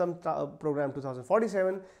 2025, some program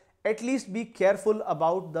 2047. At least be careful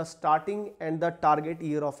about the starting and the target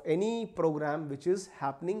year of any program which is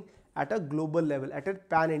happening at a global level, at a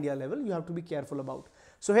pan-India level, you have to be careful about.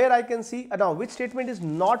 So here I can see now which statement is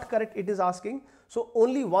not correct, it is asking. So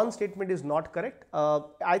only one statement is not correct.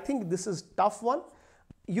 I think this is tough one.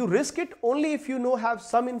 You risk it only if you have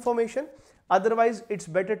some information. Otherwise, it's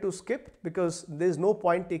better to skip because there is no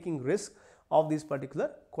point taking risk of these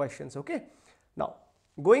particular questions. Okay. Now,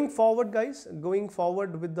 going forward, guys, going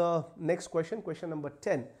forward with the next question, question number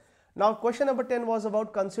 10. Now, question number 10 was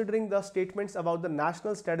about considering the statements about the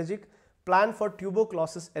National Strategic Plan for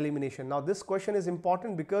Tuberculosis Elimination. Now, this question is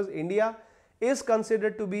important because India is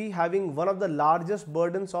considered to be having one of the largest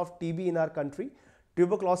burdens of TB in our country.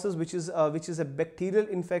 Tuberculosis, which is a bacterial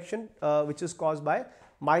infection which is caused by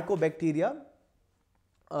mycobacteria.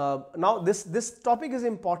 Now, this topic is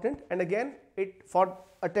important, and again, for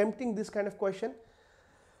attempting this kind of question,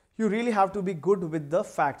 you really have to be good with the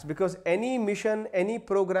facts, because any mission, any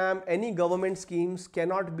program, any government schemes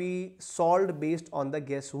cannot be solved based on the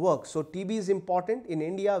guesswork. So TB is important. In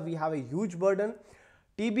India, we have a huge burden.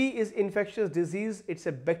 TB is infectious disease. It's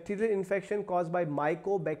a bacterial infection caused by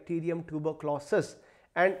Mycobacterium tuberculosis,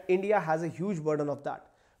 and India has a huge burden of that.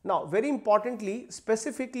 Now, very importantly,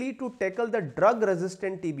 specifically to tackle the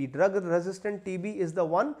drug-resistant TB. Drug-resistant TB is the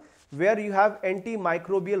one where you have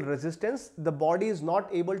antimicrobial resistance. The body is not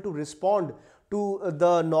able to respond to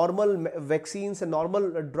the normal vaccines and normal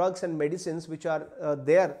drugs and medicines which are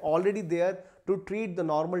already there to treat the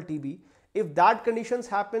normal TB. If that conditions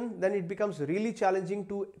happen, then it becomes really challenging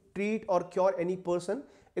to treat or cure any person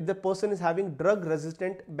if the person is having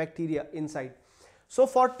drug-resistant bacteria inside. So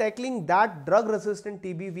for tackling that drug-resistant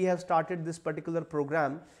TB, we have started this particular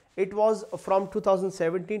program. It was from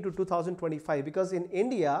 2017 to 2025, because in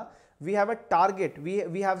India, we have a target.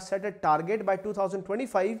 We have set a target by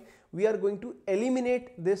 2025. We are going to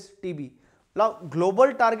eliminate this TB. Now,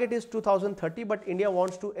 global target is 2030, but India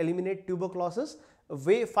wants to eliminate tuberculosis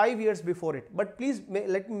 5 years before it. But please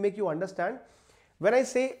let me make you understand. When I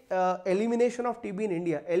say elimination of TB in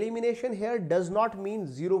India, elimination here does not mean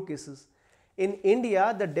 0 cases. In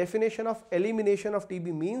India, the definition of elimination of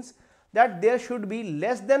TB means that there should be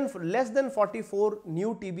less than 44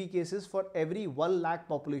 new TB cases for every 1 lakh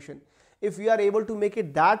population. If we are able to make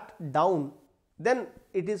it that down, then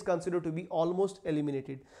it is considered to be almost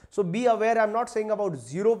eliminated. So be aware, I am not saying about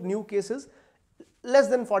 0 new cases. Less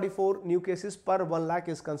than 44 new cases per 1 lakh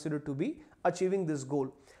is considered to be achieving this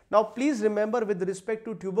goal. Now, please remember, with respect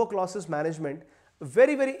to tuberculosis management,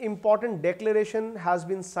 very, very important declaration has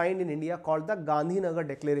been signed in India called the Gandhinagar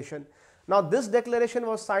Declaration. Now, this declaration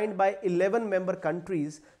was signed by 11 member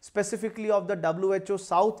countries, specifically of the WHO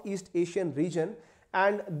Southeast Asian region,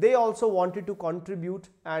 and they also wanted to contribute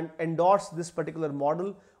and endorse this particular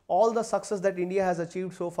model. All the success that India has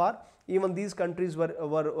achieved so far, even these countries were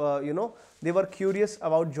they were curious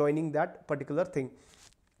about joining that particular thing.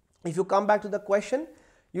 If you come back to the question,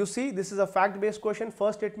 you see this is a fact-based question.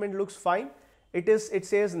 First statement looks fine. It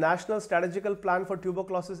says National Strategical Plan for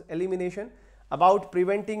Tuberculosis Elimination, about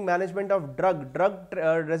preventing management of drug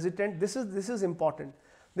resistant. This is important.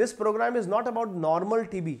 This program is not about normal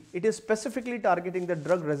TB. It is specifically targeting the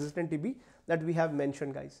drug resistant TB that we have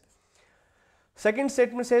mentioned, guys. Second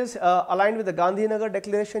statement says aligned with the Gandhinagar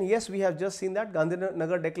Declaration. Yes, we have just seen that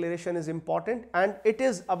Gandhinagar Declaration is important, and it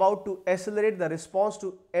is about to accelerate the response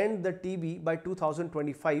to end the TB by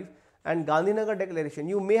 2025. And Gandhinagar Declaration,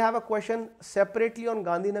 you may have a question separately on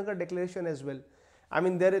Gandhinagar Declaration as well. I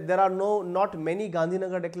mean, there are not many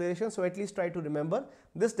Gandhinagar Declarations, so at least try to remember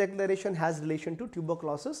this declaration has relation to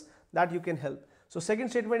tuberculosis, that you can help. So second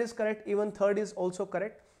statement is correct, even third is also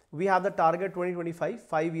correct. We have the target 2025,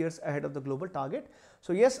 5 years ahead of the global target.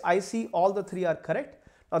 So yes, I see all the 3 are correct.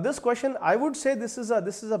 Now this question, I would say this is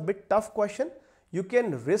a bit tough question. You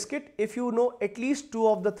can risk it if you know at least 2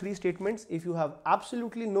 of the 3 statements. If you have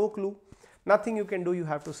absolutely no clue, nothing you can do, you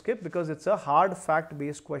have to skip, because it's a hard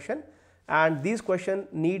fact-based question, and these question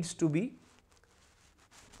needs to be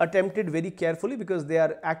attempted very carefully, because they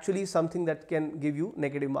are actually something that can give you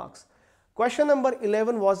negative marks. Question number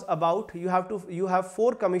 11 was about you have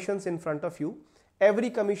 4 commissions in front of you. Every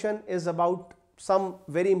commission is about some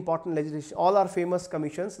very important legislation. All are famous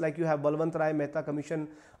commissions, like you have Balwant Rai Mehta Commission,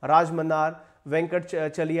 Raj Manar, Venkat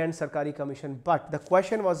Chalia and Sarkari Commission. But the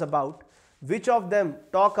question was about which of them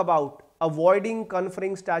talk about avoiding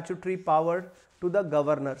conferring statutory power to the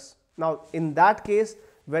governors. Now, in that case,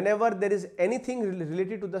 whenever there is anything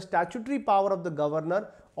related to the statutory power of the governor,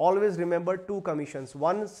 always remember 2 commissions.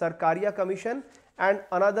 One Sarkaria Commission and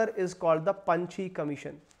another is called the Panchi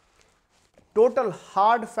Commission. Total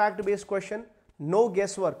hard fact-based question, no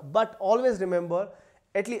guesswork, but always remember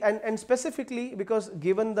at least, and specifically because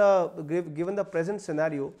given the present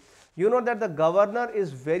scenario, you know that the governor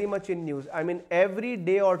is very much in news. I mean, every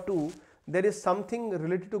day or two there is something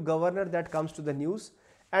related to governor that comes to the news,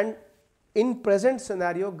 and in present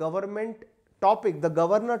scenario the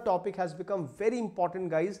governor topic has become very important,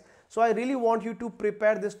 guys. So I really want you to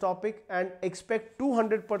prepare this topic and expect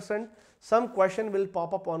 200% some question will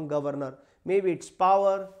pop up on governor. Maybe its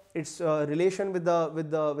power, its relation with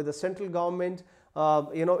the central government,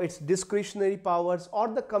 its discretionary powers or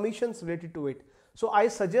the commissions related to it. So I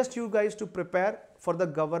suggest you guys to prepare for the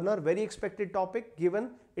governor, very expected topic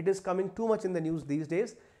given it is coming too much in the news these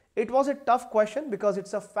days. It was a tough question because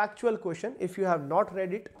it's a factual question. If you have not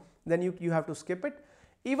read it, then you have to skip it.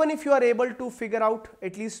 Even if you are able to figure out,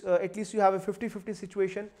 at least you have a 50-50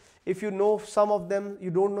 situation. If you know some of them,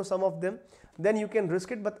 you don't know some of them, then you can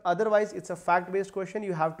risk it. But otherwise, it's a fact-based question.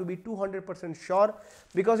 You have to be 200% sure,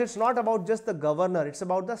 because it's not about just the governor. It's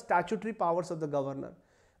about the statutory powers of the governor.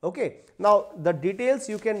 Okay. Now, the details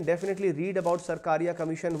you can definitely read about Sarkaria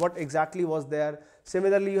Commission, what exactly was there.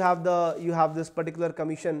 Similarly, you have this particular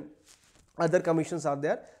commission. Other commissions are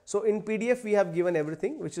there. So in PDF we have given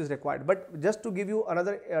everything which is required, but just to give you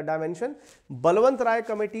another dimension, Balwant Rai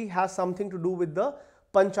committee has something to do with the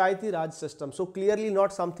Panchayati Raj system. So clearly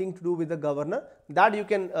not something to do with the governor. That you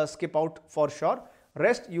can skip out for sure.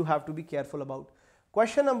 Rest you have to be careful about.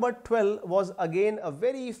 Question number 12 was again a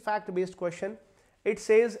very fact based question. It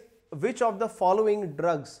says, which of the following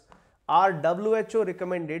drugs are WHO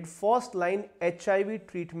recommended first line HIV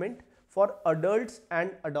treatment for adults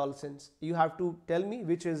and adolescents? You have to tell me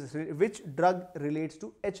which drug relates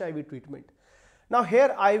to HIV treatment. Now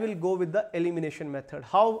here I will go with the elimination method.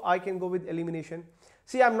 How I can go with elimination?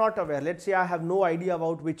 See, I am not aware. Let's say I have no idea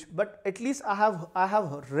about which, but at least I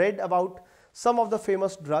have read about some of the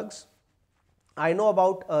famous drugs. I know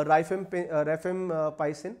about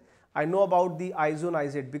rifampicin. I know about the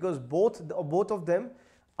isoniazid, because both of them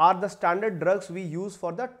are the standard drugs we use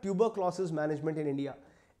for the tuberculosis management in India.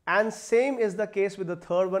 And same is the case with the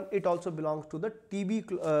third one. It also belongs to the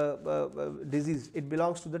TB disease. It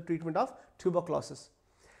belongs to the treatment of tuberculosis.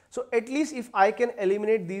 So at least if I can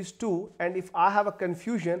eliminate these two, and if I have a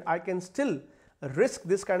confusion, I can still risk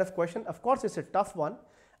this kind of question. Of course, it's a tough one.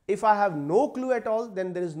 If I have no clue at all,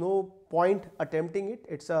 then there is no point attempting it.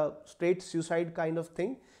 It's a straight suicide kind of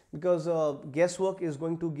thing, because guesswork is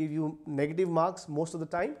going to give you negative marks most of the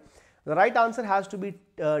time. The right answer has to be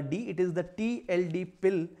D. It is the TLD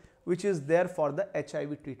pill which is there for the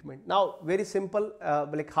HIV treatment. Now, very simple,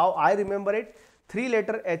 like how I remember it,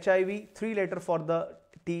 3-letter HIV, 3-letter for the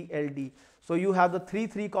TLD. So you have the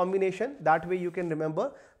 3-3 combination. That way you can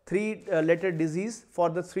remember 3-letter disease for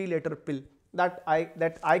the 3-letter pill. That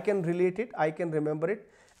I can relate it. I can remember it.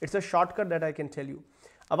 It's a shortcut that I can tell you.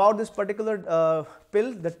 About this particular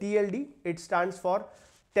pill, the TLD, it stands for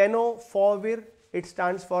tenofovir, it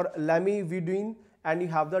stands for lamivudine, and you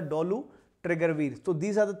have the dolutegravir. So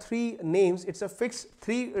these are the three names. It's a fixed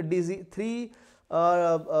three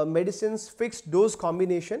medicines fixed dose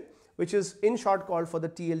combination, which is in short called for the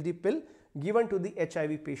TLD pill, given to the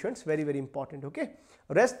HIV patients. Very, very important. Okay.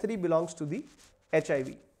 Rest 3 belongs to the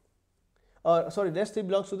HIV. Rest 3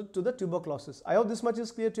 belongs to the tuberculosis. I hope this much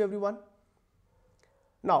is clear to everyone.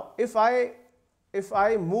 Now, if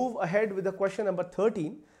I move ahead with the question number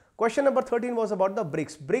 13, question number 13 was about the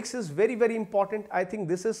BRICS. BRICS is very, very important. I think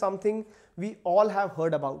this is something we all have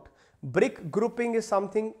heard about. BRIC grouping is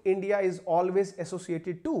something India is always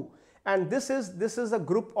associated to, and this is a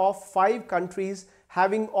group of 5 countries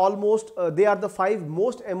having almost they are the 5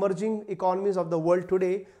 most emerging economies of the world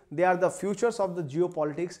today. They are the futures of the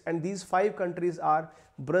geopolitics, and these 5 countries are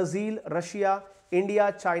Brazil, Russia,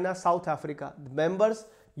 India, China, South Africa. The members,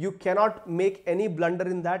 you cannot make any blunder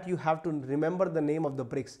in that. You have to remember the name of the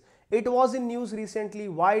BRICS. It was in news recently.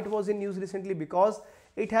 Why it was in news recently? Because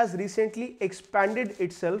it has recently expanded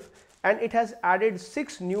itself and it has added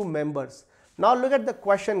 6 new members. Now look at the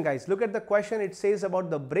question, guys. Look at the question. It says about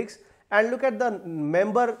the BRICS, and look at the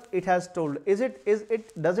member it has told.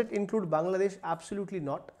 Does it include Bangladesh? Absolutely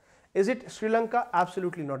not. Is it Sri Lanka?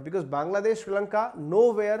 Absolutely not, because Bangladesh, Sri Lanka,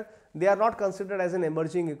 nowhere they are not considered as an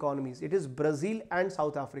emerging economies. It is Brazil and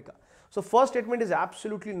South Africa. So first statement is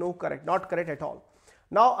absolutely not correct at all.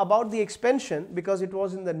 Now about the expansion, because it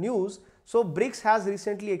was in the news, so BRICS has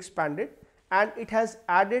recently expanded and it has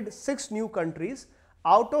added 6 new countries,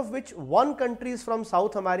 out of which 1 country is from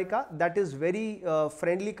South America, that is very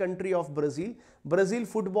friendly country of Brazil. Brazil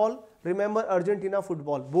football, remember Argentina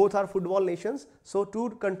football, both are football nations. So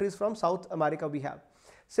 2 countries from South America we have.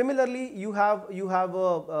 Similarly, you have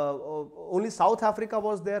only South Africa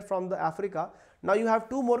was there from the Africa. Now you have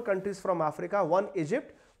two more countries from Africa, one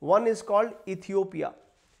Egypt, one is called Ethiopia.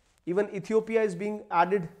 Even Ethiopia is being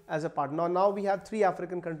added as a part. Now we have 3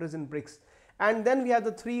 African countries in BRICS, and then we have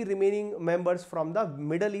the 3 remaining members from the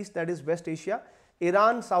Middle East, that is West Asia,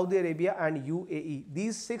 Iran, Saudi Arabia and UAE.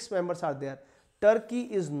 These 6 members are there. Turkey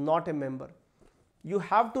is not a member. You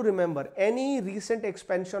have to remember, any recent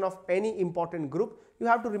expansion of any important group, you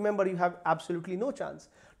have to remember you have absolutely no chance.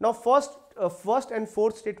 Now first and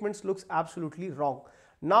fourth statements looks absolutely wrong.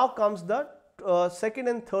 Now comes the second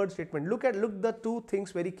and third statement. Look the two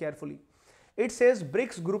things very carefully. It says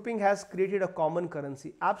BRICS grouping has created a common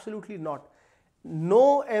currency. Absolutely not.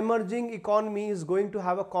 No emerging economy is going to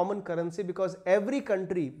have a common currency, because every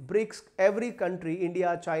country, BRICS, every country,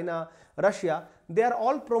 India, China, Russia, they are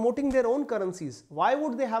all promoting their own currencies. Why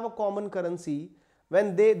would they have a common currency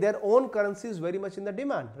when their own currency is very much in the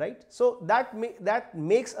demand, right? So that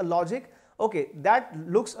makes a logic. Okay, that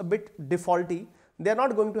looks a bit defaulty. They are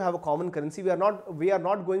not going to have a common currency. We are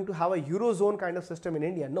not going to have a Eurozone kind of system in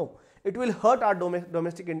India. No, it will hurt our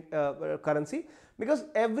domestic currency, because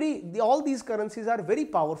all these currencies are very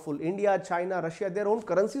powerful. India, China, Russia, their own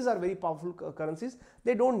currencies are very powerful currencies.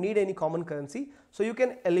 They don't need any common currency. So you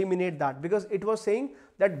can eliminate that, because it was saying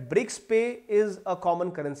that BRICS Pay is a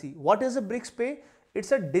common currency. What is a BRICS Pay?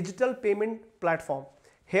 It's a digital payment platform.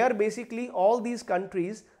 Here basically all these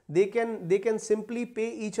countries, they can simply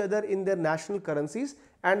pay each other in their national currencies,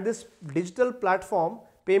 and this digital platform,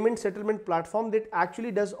 payment settlement platform, that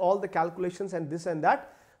actually does all the calculations and this and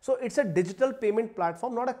that. So it's a digital payment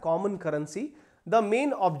platform, not a common currency. The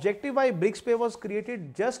main objective why BRICS Pay was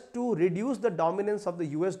created, just to reduce the dominance of the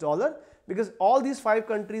US dollar, because all these 5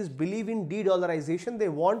 countries believe in de-dollarization. They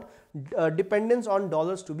want dependence on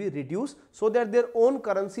dollars to be reduced, so that their own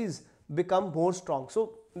currencies become more strong.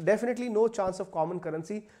 So definitely no chance of common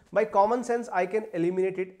currency. By common sense, I can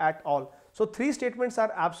eliminate it at all. So 3 statements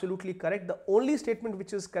are absolutely correct. The only statement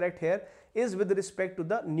which is correct here is with respect to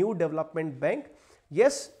the New Development Bank.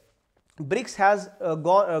 Yes, BRICS has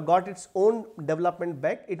got its own development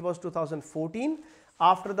bank. It was 2014.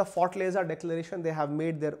 After the Fortaleza Declaration, they have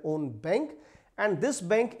made their own bank, and this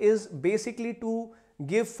bank is basically to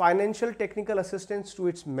give financial technical assistance to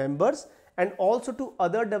its members and also to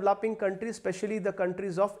other developing countries, especially the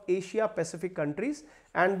countries of Asia Pacific countries,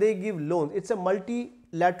 and they give loans. It's a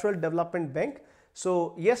multilateral development bank.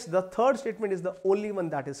 So yes, the third statement is the only one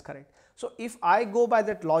that is correct. So if I go by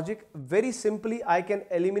that logic, very simply I can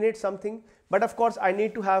eliminate something, but of course I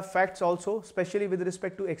need to have facts also, especially with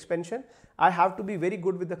respect to expansion. I have to be very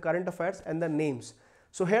good with the current affairs and the names.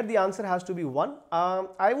 So here the answer has to be 1.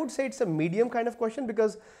 I would say it's a medium kind of question,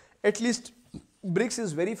 because at least BRICS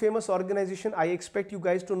is very famous organization. I expect you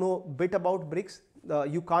guys to know a bit about BRICS.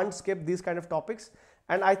 You can't skip these kind of topics,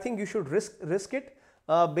 and I think you should risk it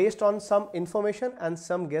based on some information and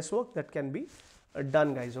some guesswork that can be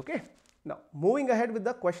done, guys. Okay. Now moving ahead with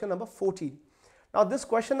the question number 14. Now this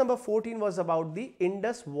question number 14 was about the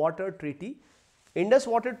Indus Water Treaty. Indus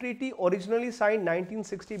Water Treaty, originally signed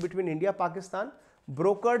 1960 between India, Pakistan,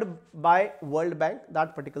 brokered by World Bank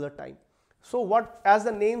that particular time. So what, as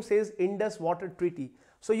the name says, Indus Water Treaty.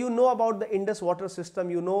 So you know about the Indus water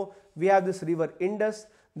system. You know we have this river Indus.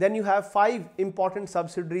 Then you have 5 important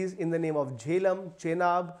subsidiaries in the name of Jhelum,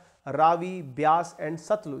 Chenab, Ravi, Byas and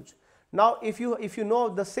Satluj. Now if you know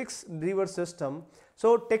the 6 river system,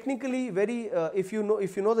 so technically if you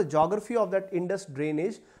know the geography of that Indus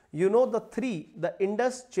drainage, you know the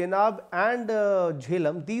Indus, Chenab and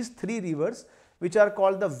Jhelum, these 3 rivers which are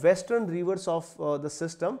called the western rivers of the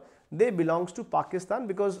system, they belongs to Pakistan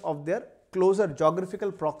because of their closer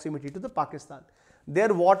geographical proximity to the Pakistan.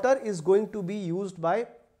 Their water is going to be used by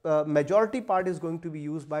majority part is going to be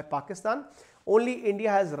used by Pakistan. Only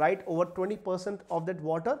India has right over 20% of that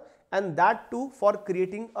water, and that too for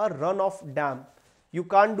creating a runoff dam. You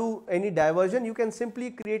can't do any diversion. You can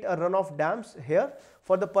simply create a runoff dams here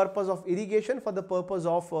for the purpose of irrigation, for the purpose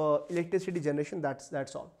of electricity generation.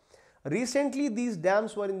 That's all. Recently these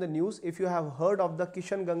dams were in the news. If you have heard of the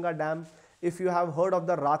Kishan Ganga Dam, if you have heard of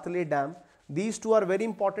the Ratle Dam, these 2 are very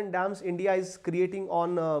important dams India is creating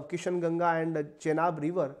on Kishan Ganga and Chenab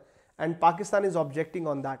River, and Pakistan is objecting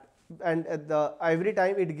on that, and every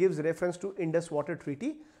time it gives reference to Indus Water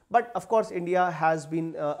Treaty. But of course India has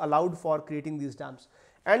been allowed for creating these dams.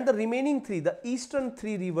 And the remaining 3, the eastern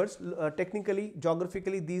 3 rivers, technically,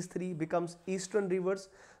 geographically, these 3 becomes eastern rivers.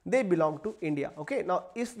 They belong to India. Okay. Now,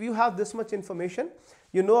 if you have this much information,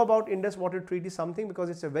 you know about Indus Water Treaty something, because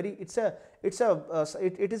it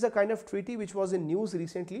is a kind of treaty which was in news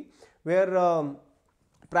recently, where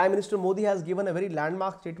Prime Minister Modi has given a very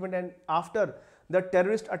landmark statement, and after the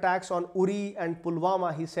terrorist attacks on Uri and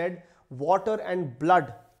Pulwama, he said water and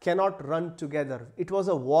blood cannot run together. It was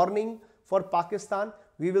a warning for Pakistan.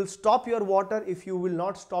 We will stop your water if you will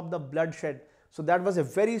not stop the bloodshed. So that was a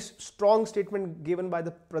very strong statement given by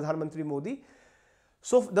the Pradhan Mantri Modi.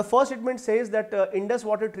 So the first statement says that Indus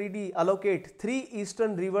Water Treaty allocate 3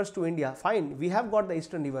 eastern rivers to India. Fine, we have got the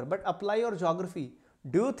eastern river, but apply your geography.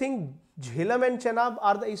 Do you think Jhelum and Chenab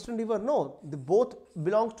are the eastern river? No, they both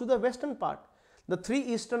belongs to the western part. The 3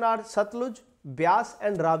 eastern are Satluj, Byas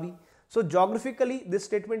and Ravi. So geographically this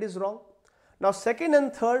statement is wrong. Now second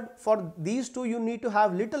and third, for these two you need to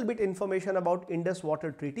have little bit information about Indus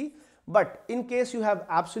Water Treaty. But in case you have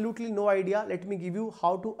absolutely no idea, let me give you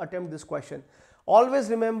how to attempt this question. Always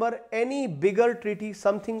remember, any bigger treaty,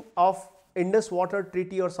 something of Indus Water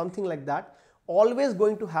Treaty or something like that, always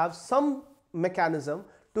going to have some mechanism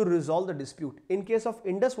to resolve the dispute. In case of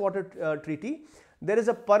Indus Water Treaty, there is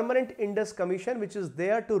a permanent Indus Commission which is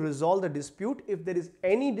there to resolve the dispute if there is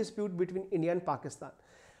any dispute between India and Pakistan.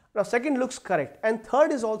 Now second looks correct, and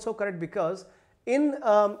third is also correct because in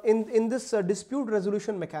this dispute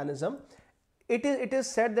resolution mechanism, it is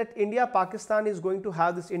said that India Pakistan is going to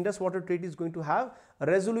have this Indus Water Treaty is going to have a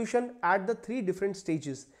resolution at the 3 different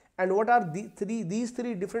stages. And what are these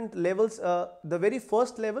three different levels? The very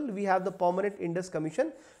first level, we have the permanent Indus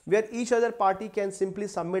Commission, where each other party can simply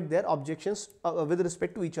submit their objections with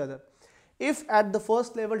respect to each other. If at the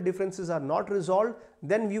first level differences are not resolved,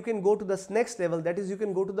 then you can go to the next level, that is you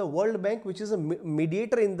can go to the World Bank, which is a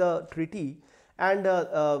mediator in the treaty, and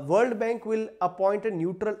World Bank will appoint a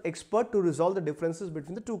neutral expert to resolve the differences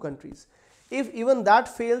between the two countries. If even that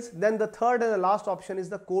fails, then the third and the last option is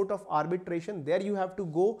the Court of Arbitration. There you have to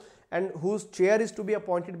go, and whose chair is to be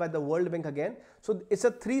appointed by the World Bank again. So it's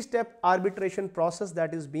a 3-step arbitration process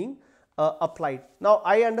that is being applied. Now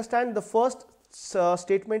I understand the first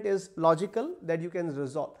statement is logical, that you can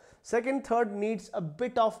resolve. Second, third needs a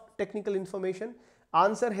bit of technical information.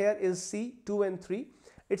 Answer here is C, 2 and 3.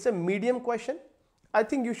 It's a medium question. I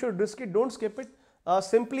think you should risk it, don't skip it.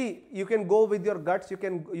 Simply you can go with your guts. You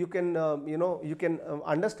can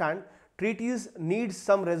understand treaties need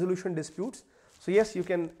some resolution disputes. So yes, you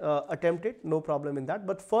can attempt it, no problem in that.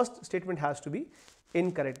 But first statement has to be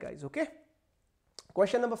incorrect, guys. Okay.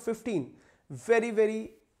 Question number 15.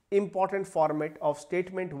 Very important format of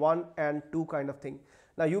statement 1 and 2 kind of thing.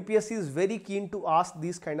 Now UPSC is very keen to ask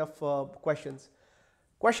these kind of questions.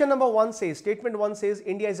 Question number 1 says, statement 1 says,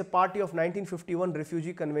 India is a party of 1951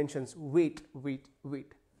 refugee conventions. Wait,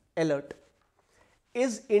 alert.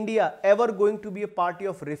 Is India ever going to be a party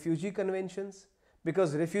of refugee conventions?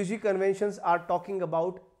 Because refugee conventions are talking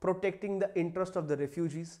about protecting the interest of the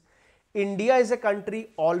refugees. India is a country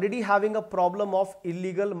already having a problem of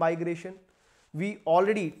illegal migration. We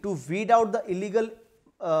already, to weed out the illegal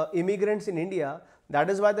immigrants in India,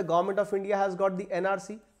 that is why the government of India has got the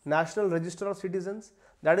NRC, National Register of Citizens.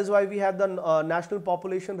 That is why we have the National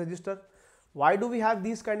Population Register. Why do we have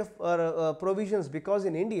these kind of provisions? Because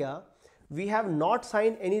in India, we have not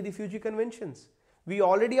signed any refugee conventions. We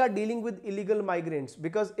already are dealing with illegal migrants,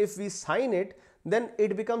 because if we sign it, then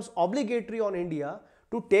it becomes obligatory on India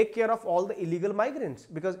to take care of all the illegal migrants,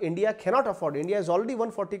 because India cannot afford. India is already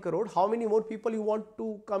 140 crore. How many more people you want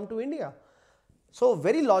to come to India? So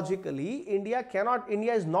very logically, India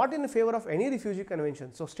is not in favor of any refugee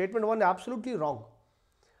convention. So statement 1 is absolutely wrong.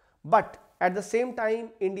 But at the same time,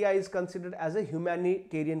 India is considered as a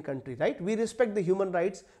humanitarian country, right? We respect the human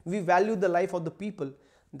rights. We value the life of the people.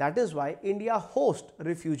 That is why India hosts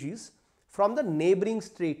refugees from the neighboring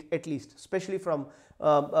state, at least, especially from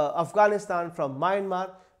Afghanistan, from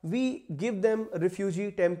Myanmar. We give them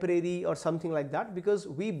refugee temporary or something like that, because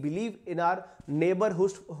we believe in our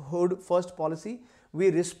neighborhood first policy.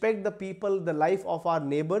 We respect the people, the life of our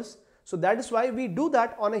neighbors. So that is why we do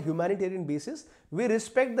that on a humanitarian basis. We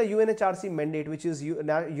respect the UNHRC mandate, which is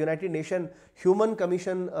United Nations Human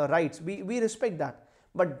Commission rights. We respect that.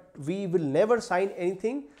 But we will never sign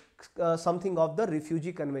anything, something of the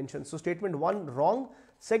refugee convention. So statement 1 wrong.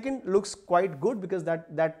 Second looks quite good, because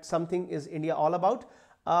that something is India all about.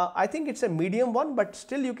 I think it's a medium one, but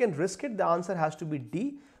still you can risk it. The answer has to be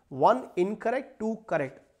D. 1 incorrect, 2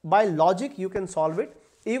 correct. By logic you can solve it,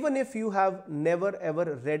 even if you have never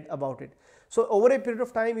ever read about it. So over a period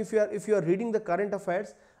of time, if you are reading the current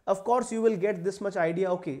affairs, of course you will get this much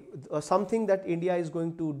idea, okay, something that India is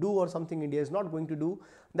going to do or something India is not going to do,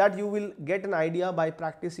 that you will get an idea by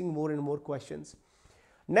practicing more and more questions.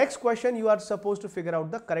 Next question, you are supposed to figure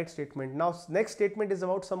out the correct statement. Now next statement is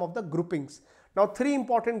about some of the groupings. Now 3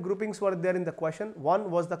 important groupings were there in the question.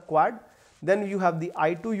 One was the Quad, then you have the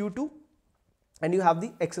I2U2, and you have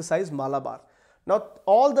the exercise Malabar. Now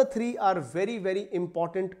all the 3 are very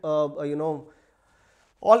important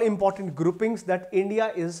all important groupings that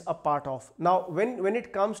India is a part of. Now, when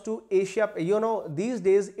it comes to Asia, you know, these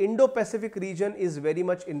days Indo-Pacific region is very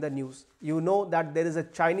much in the news. You know that there is a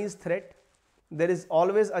Chinese threat. There is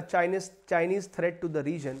always a Chinese threat to the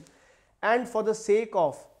region, and for the sake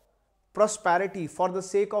of prosperity, for the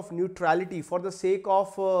sake of neutrality, for the sake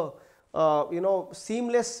of you know,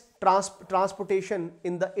 seamless transportation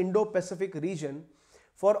in the Indo-Pacific region,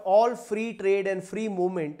 for all free trade and free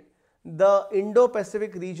movement, the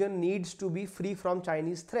Indo-Pacific region needs to be free from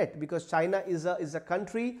Chinese threat, because China is a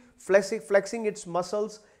country flexing its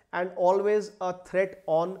muscles and always a threat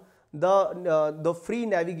on the free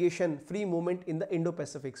navigation, free movement in the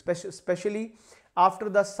Indo-Pacific, especially after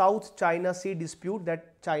the South China Sea dispute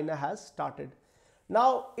that China has started.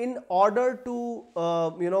 Now, in order to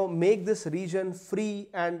you know, make this region free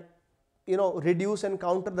and, you know, reduce and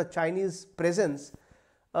counter the Chinese presence,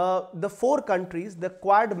 the 4 countries, the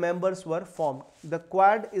Quad members, were formed. The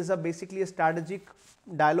Quad is basically a strategic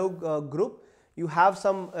dialogue group. You have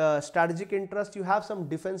some strategic interest, you have some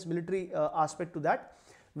defense military aspect to that.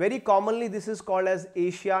 Very commonly this is called as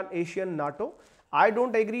Asian NATO. I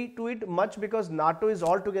don't agree to it much, because NATO is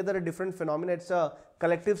altogether a different phenomenon. It's a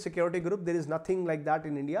collective security group. There is nothing like that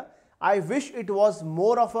in India. I wish it was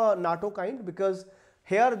more of a NATO kind, because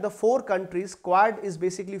here the 4 countries, Quad is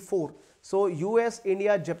basically 4. So US,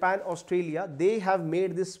 India, Japan, Australia, they have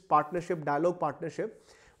made this partnership, dialogue partnership,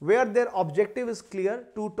 where their objective is clear: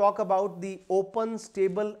 to talk about the open,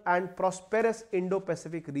 stable and prosperous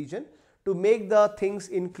Indo-Pacific region, to make the things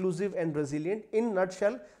inclusive and resilient. In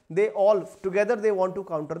nutshell, they all together they want to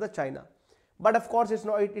counter the China. But of course, it's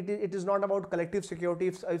not, it is not about collective security.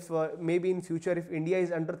 If maybe in future, if India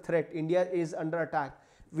is under threat, India is under attack,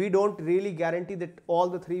 we don't really guarantee that all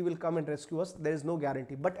the 3 will come and rescue us. There is no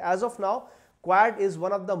guarantee. But as of now, Quad is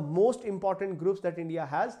one of the most important groups that India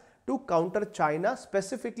has to counter China,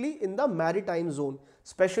 specifically in the maritime zone,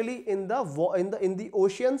 especially in the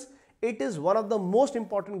oceans. It is one of the most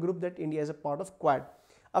important group that India is a part of, Quad.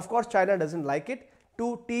 Of course, China doesn't like it.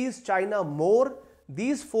 To tease China more,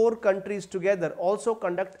 these 4 countries together also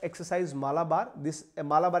conduct exercise Malabar. This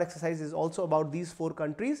Malabar exercise is also about these 4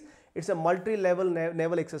 countries. It's a multi-level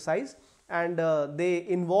naval exercise, and they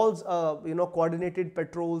involves you know, coordinated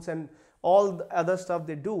patrols and all the other stuff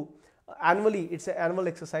they do annually. It's an annual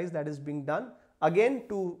exercise that is being done, again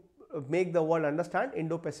to make the world understand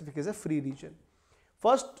Indo-Pacific is a free region.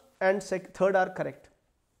 First and third are correct.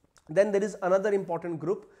 Then there is another important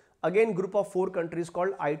group, again group of 4 countries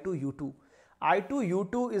called I2U2.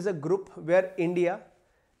 I2U2 is a group where India,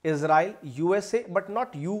 Israel, USA, but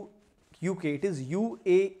not UK, it is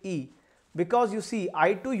UAE, because you see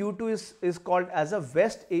I2U2 is called as a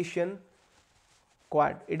West Asian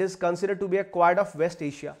Quad. It is considered to be a Quad of West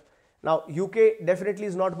Asia. Now UK definitely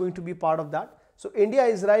is not going to be part of that. So India,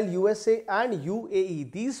 Israel, USA and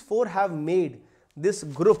UAE, these 4 have made this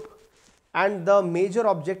group, and the major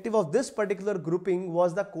objective of this particular grouping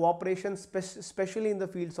was the cooperation, especially in the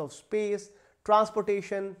fields of space,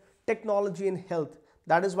 transportation, technology and health.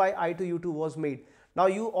 That is why I2U2 was made. Now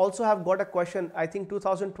you also have got a question, I think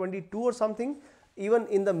 2022 or something, even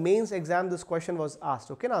in the mains exam this question was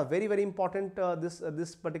asked. Okay, now very important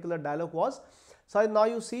this particular dialogue was. So now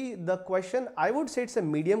you see the question, I would say it's a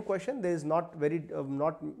medium question. There is not very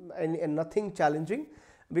nothing challenging,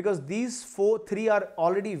 because these 3 are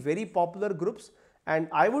already very popular groups, and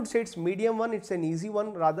I would say it's medium one, it's an easy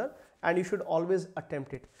one rather, and you should always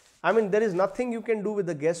attempt it. I mean, there is nothing you can do with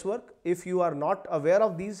the guesswork. If you are not aware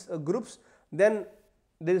of these groups, then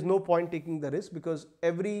there is no point taking the risk, because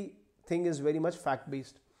everything is very much fact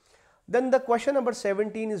based. Then the question number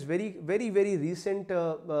 17 is very recent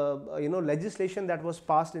you know, legislation that was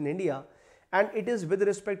passed in India, and it is with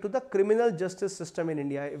respect to the criminal justice system in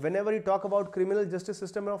India. Whenever you talk about criminal justice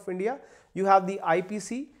system of India, you have the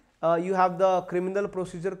IPC, you have the criminal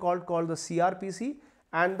procedure called the CRPC,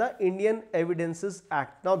 and the Indian Evidences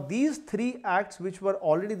Act. Now these 3 acts which were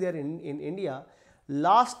already there in India,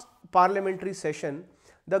 last parliamentary session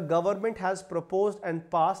the government has proposed and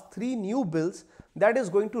passed 3 new bills that is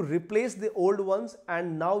going to replace the old ones,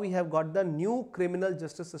 and now we have got the new criminal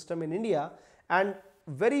justice system in India. And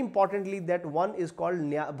very importantly, that one is called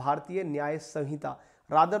Bharatiya Nyaya Samhita.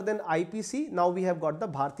 Rather than IPC, now we have got the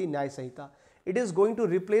Bharatiya Nyaya Samhita. It is going to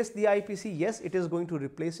replace the IPC. Yes, it is going to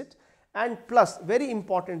replace it. And plus, very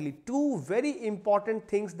importantly, 2 very important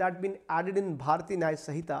things that have been added in Bharatiya Nyaya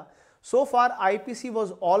Samhita. So far, IPC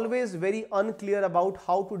was always very unclear about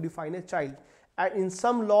how to define a child. And in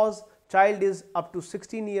some laws, child is up to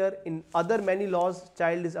 16 years, in other many laws,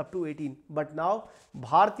 child is up to 18. But now,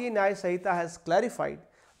 Bharatiya Nyaya Samhita has clarified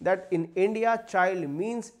that in India child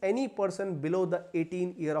means any person below the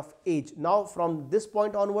 18 year of age. Now from this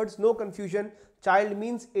point onwards, no confusion, child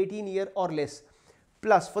means 18 year or less.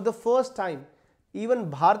 Plus for the first time, even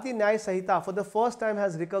Bharatiya Nyaya Sanhita for the first time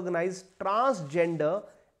has recognized transgender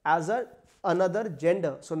as another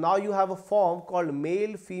gender. So now you have a form called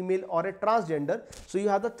male, female or a transgender. So you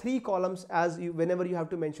have the 3 columns as whenever you have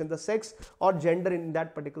to mention the sex or gender in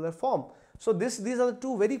that particular form. So these are the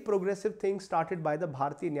 2 very progressive things started by the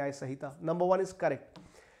Bharatiya Nyaya Sanhita. Number 1 is correct.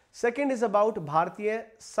 Second is about Bharatiya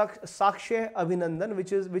Sakshya Abhinandan,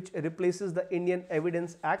 which replaces the Indian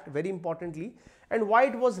Evidence Act, very importantly. And why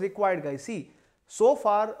it was required, guys? See, so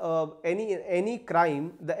far any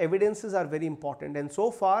crime, the evidences are very important, and so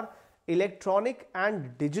far electronic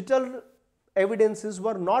and digital evidences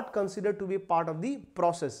were not considered to be part of the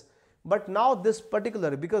process. But now this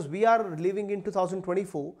particular, because we are living in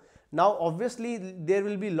 2024, now obviously there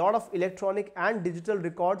will be a lot of electronic and digital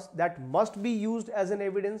records that must be used as an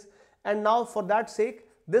evidence, and now for that sake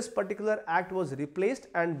this particular act was replaced,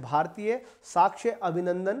 and Bharatiya Sakshya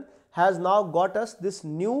Abhinandan has now got us this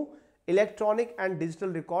new electronic and digital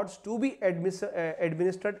records to be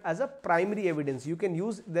administered as a primary evidence. You can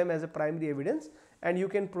use them as a primary evidence and you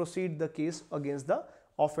can proceed the case against the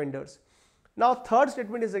offenders. Now third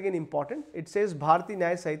statement is again important. It says Bharatiya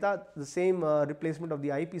Nyaya Sanhita, the same replacement of the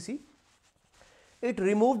IPC. It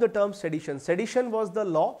removed the term sedition. Sedition was the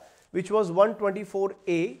law which was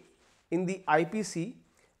 124A in the IPC,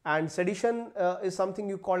 and sedition is something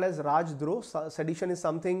you call as Rajdroh. Sedition is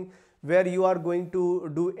something where you are going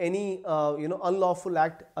to do any unlawful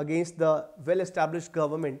act against the well established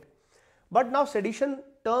government. But now sedition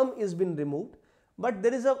term is been removed, but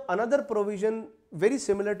there is another provision very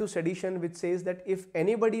similar to sedition which says that if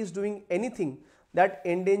anybody is doing anything that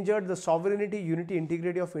endangered the sovereignty, unity,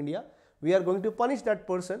 integrity of India, we are going to punish that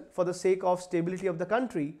person for the sake of stability of the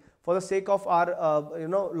country, for the sake of our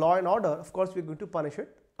law and order. Of course we are going to punish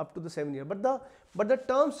it up to the 7 year, but the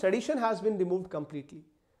term sedition has been removed completely.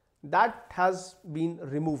 That has been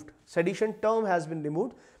removed. Sedition term has been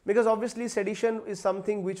removed because obviously sedition is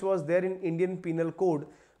something which was there in Indian Penal Code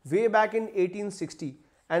way back in 1860,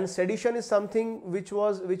 and sedition is something which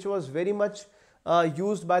was very much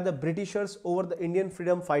used by the Britishers over the Indian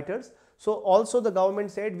freedom fighters. So also the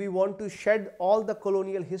government said we want to shed all the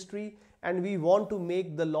colonial history and we want to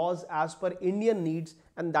make the laws as per Indian needs,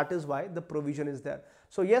 and that is why the provision is there.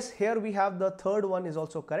 So yes, here we have the third one is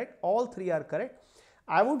also correct. All 3 are correct.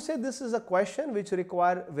 I would say this is a question which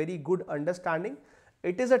require very good understanding.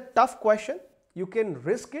 It is a tough question. You can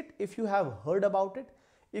risk it if you have heard about it.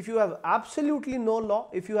 If you have absolutely no law,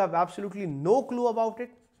 if you have absolutely no clue about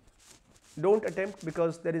it, don't attempt,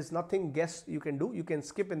 because there is nothing guess you can do. You can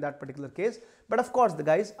skip in that particular case. But of course, the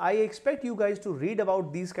guys, I expect you guys to read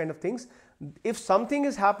about these kind of things. If something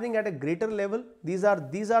is happening at a greater level, these are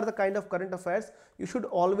the kind of current affairs you should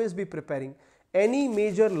always be preparing. Any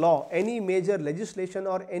major law, any major legislation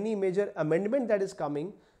or any major amendment that is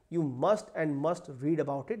coming, you must read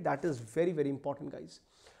about it. That is very, very important, guys.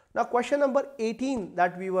 Now question number 18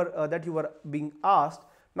 that you were being asked.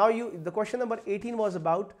 Now the question number 18 was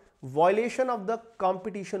about violation of the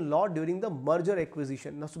competition law during the merger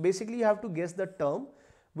acquisition. Now so basically you have to guess the term,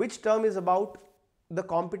 which term is about the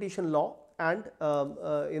competition law, and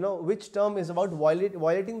which term is about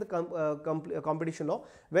violating the competition law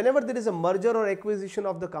whenever there is a merger or acquisition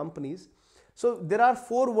of the companies. So there are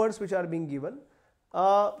 4 words which are being given.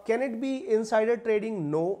 Can it be insider trading?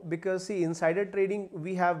 No, because see, insider trading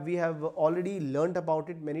we have already learnt about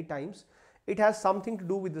it many times. It has something to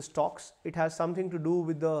do with the stocks. It has something to do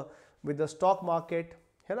with the stock market.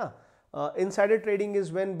 Insider trading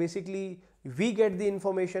is when basically we get the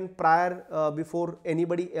information prior before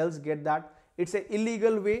anybody else get that. It's an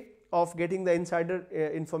illegal way of getting the insider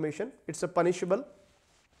information. It's a punishable,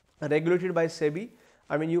 regulated by SEBI.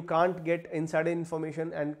 I mean, you can't get insider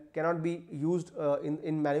information and cannot be used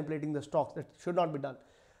in manipulating the stocks. That should not be done.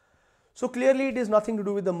 So clearly, it is nothing to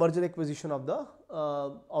do with the merger acquisition of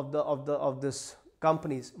this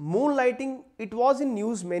companies. Moonlighting, it was in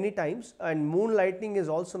news many times, and moonlighting is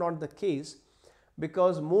also not the case,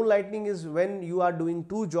 because moonlighting is when you are doing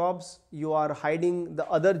 2 jobs, you are hiding the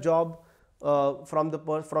other job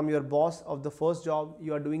from your boss of the first job.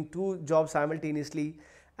 You are doing 2 jobs simultaneously,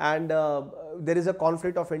 and there is a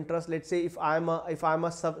conflict of interest. Let's say if I am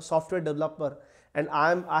a software developer and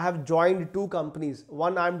I have joined 2 companies,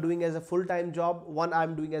 one I am doing as a full-time job, one I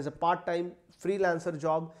am doing as a part-time freelancer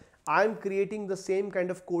job. I am creating the same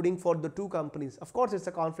kind of coding for the 2 companies. Of course, it's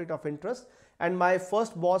a conflict of interest, and my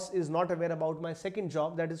first boss is not aware about my second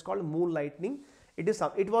job. That is called moonlighting.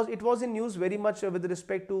 It was in news very much with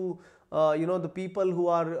respect to the people who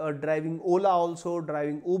are driving Ola also,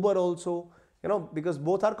 driving Uber also, because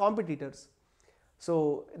both are competitors.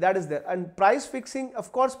 So that is there. And price fixing,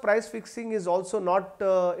 of course, price fixing is also not,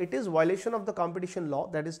 it is violation of the competition law,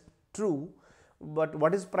 that is true. But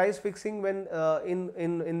what is price fixing? When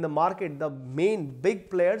in the market, the main big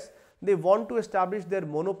players, they want to establish their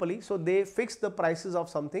monopoly, so they fix the prices of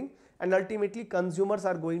something, and ultimately consumers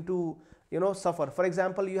are going to suffer. For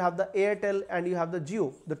example, you have the Airtel and you have the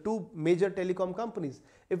Jio, the two major telecom companies.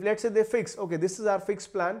 If let's say they fix, okay, this is our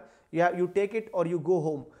fixed plan, you take it or you go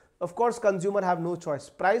home. Of course, consumer have no choice.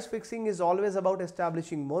 Price fixing is always about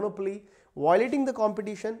establishing monopoly, violating the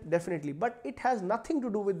competition, definitely, but it has nothing to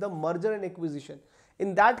do with the merger and acquisition.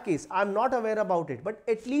 In that case, I'm not aware about it, but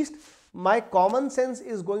at least my common sense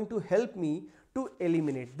is going to help me to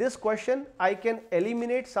eliminate this question. I can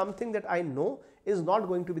eliminate something that I know is not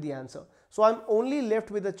going to be the answer. So I'm only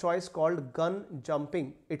left with a choice called gun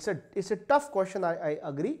jumping. It's a tough question, I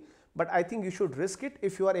agree, but I think you should risk it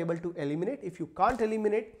if you are able to eliminate. If you can't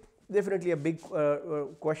eliminate, definitely a big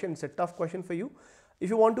question. It's a tough question for you. If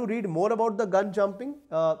you want to read more about the gun jumping,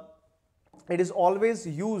 it is always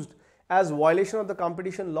used as violation of the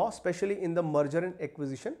competition law, especially in the merger and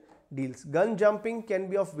acquisition deals. Gun jumping can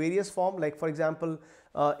be of various form, like for example,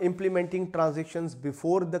 implementing transactions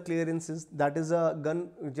before the clearances, that is a gun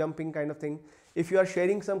jumping kind of thing. If you are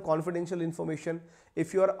sharing some confidential information,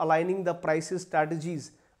 if you are aligning the prices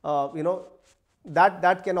strategies,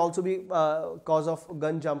 that can also be cause of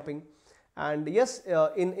gun jumping. And yes,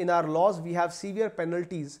 in our laws we have severe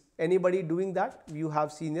penalties. Anybody doing that, you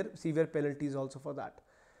have severe penalties also for that.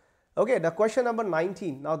 Okay, the question number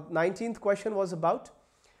 19. Now 19th question was about,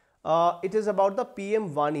 it is about the PM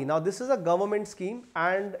Vani. Now this is a government scheme,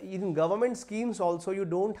 and in government schemes also you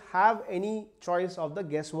don't have any choice of the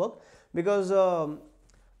guesswork, because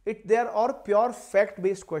there are pure fact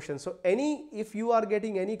based questions. So if you are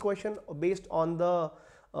getting any question based on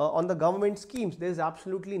the government schemes, there is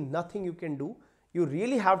absolutely nothing you can do. You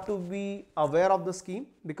really have to be aware of the scheme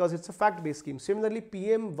because it's a fact based scheme. Similarly,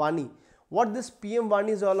 PM Vani, what this PM Vani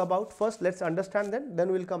is all about, first let's understand that,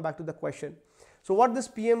 then we'll come back to the question. So what this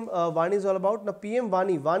PM Vani is all about? Now PM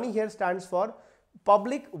Vani here stands for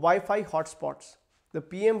public Wi-Fi hotspots. The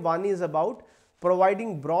PM Vani is about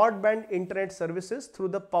providing broadband internet services through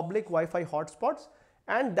the public Wi-Fi hotspots,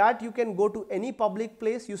 and that you can go to any public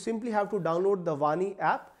place. You simply have to download the Vani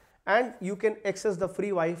app and you can access the free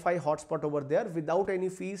Wi-Fi hotspot over there without any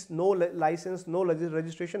fees, no license, no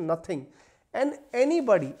registration, nothing. And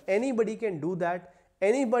anybody can do that.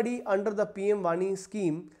 Anybody under the PM Vani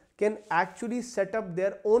scheme can actually set up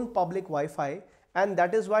their own public Wi-Fi, and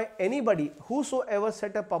that is why anybody whosoever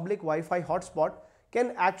set a public Wi-Fi hotspot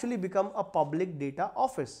can actually become a public data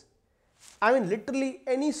office. I mean, literally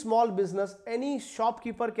any small business, any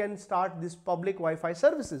shopkeeper can start this public Wi-Fi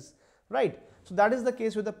services, right? So that is the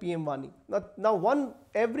case with the PM Vani. Now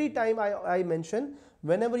every time I mention,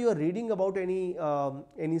 whenever you are reading about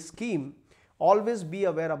any scheme, always be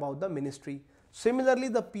aware about the ministry. Similarly,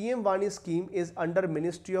 the PM Vani scheme is under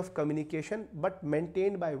Ministry of Communication, but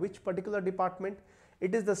maintained by which particular department?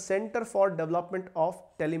 It is the Center for Development of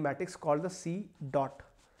Telematics, called the C.DOT.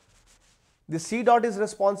 The C.DOT is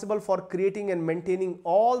responsible for creating and maintaining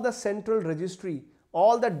all the central registry,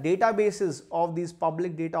 all the databases of these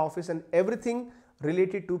public data office and everything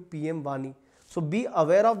related to PM Vani. So be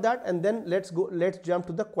aware of that, and then let's jump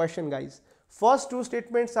to the question, guys. First two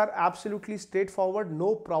statements are absolutely straightforward,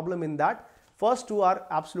 no problem in that. First two are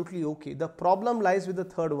absolutely okay. The problem lies with the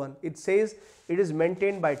third one. It says it is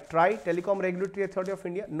maintained by TRAI, Telecom Regulatory Authority of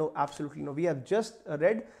India. No, absolutely no. We have just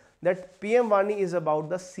read that PM Vani is about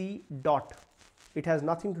the C.DOT. It has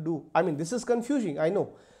nothing to do. I mean, this is confusing, I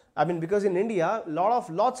know. I mean, because in India, lots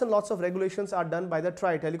and lots of regulations are done by the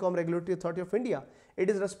TRAI, Telecom Regulatory Authority of India. It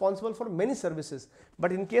is responsible for many services.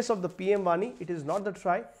 But in case of the PM Vani, it is not the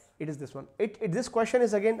TRAI, it is this one. This question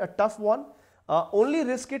is again a tough one. Only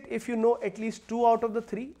risk it if you know at least 2 out of the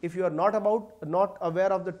 3. If you are not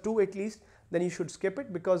aware of the 2 at least, then you should skip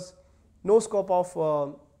it, because no scope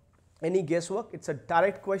of any guesswork. It's a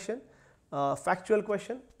direct question, factual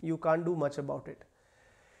question. You can't do much about it.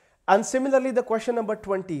 And similarly, the question number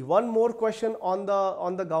 20, one more question on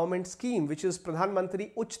the government scheme, which is Pradhan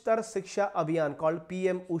Mantri Uchtar Shiksha Abhiyan, called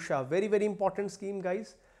PM USHA. Very, very important scheme,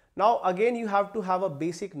 guys. Now again, you have to have a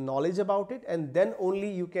basic knowledge about it, and then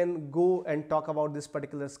only you can go and talk about this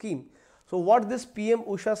particular scheme. So what this PM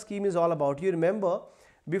USHA scheme is all about? You remember,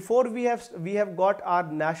 before we have got our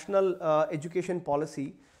national education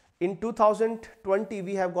policy. In 2020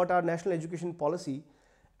 we have got our national education policy,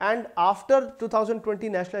 And after 2020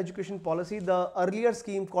 National Education Policy, the earlier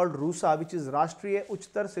scheme called RUSA, which is Rashtriya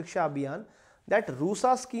Uchtar Shiksha Abhiyan, that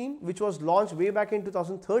RUSA scheme, which was launched way back in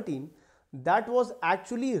 2013, that was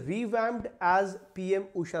actually revamped as PM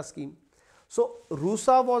USHA scheme. So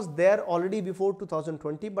RUSA was there already before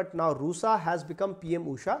 2020, but now RUSA has become PM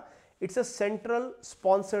USHA. It's a central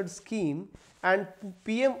sponsored scheme, and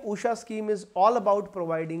PM USHA scheme is all about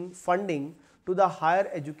providing funding to the higher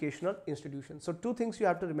educational institutions. So two things you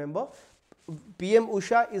have to remember: PM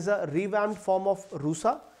USHA is a revamped form of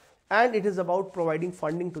RUSA, and it is about providing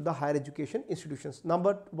funding to the higher education institutions.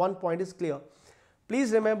 Number one point is clear.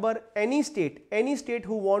 Please remember, any state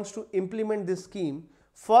who wants to implement this scheme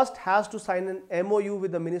first has to sign an MOU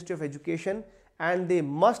with the Ministry of Education, and they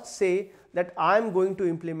must say that I am going to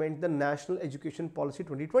implement the National Education Policy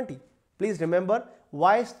 2020. Please remember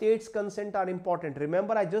why states' consent are important.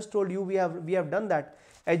 Remember, I just told you we have done that.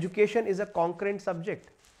 Education is a concurrent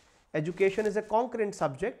subject. Education is a concurrent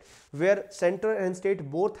subject where center and state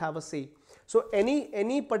both have a say. So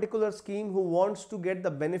any particular scheme who wants to get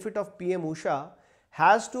the benefit of PM USHA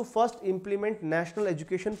has to first implement National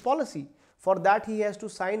Education Policy. For that, he has to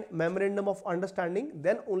sign Memorandum of Understanding,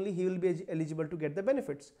 then only he will be eligible to get the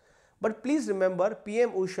benefits. But please remember,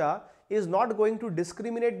 PM USHA is not going to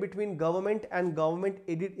discriminate between government and government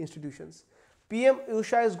aided institutions. PM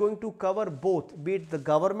USHA is going to cover both, be it the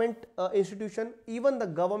government institution, even the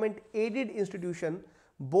government aided institution,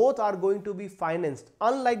 both are going to be financed.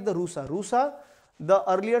 Unlike the RUSA. RUSA, the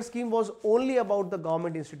earlier scheme was only about the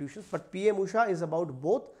government institutions, but PM USHA is about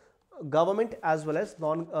both government as well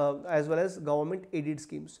as government aided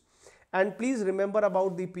schemes. And please remember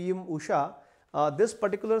about the PM USHA, this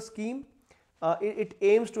particular scheme, it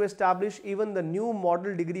aims to establish even the new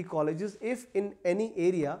model degree colleges if in any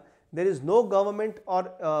area there is no government or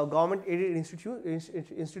government aided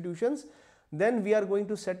institutions, then we are going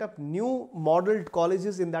to set up new modeled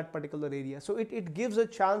colleges in that particular area. So it gives a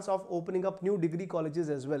chance of opening up new degree colleges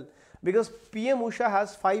as well, because PM USHA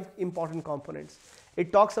has 5 important components.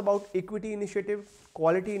 It talks about equity initiative,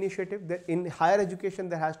 quality initiative. That in higher education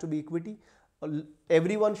there has to be equity,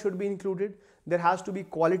 everyone should be included. There has to be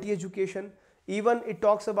quality education. Even it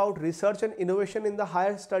talks about research and innovation in the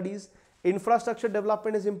higher studies. Infrastructure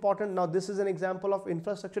development is important. Now this is an example of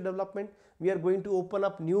infrastructure development. We are going to open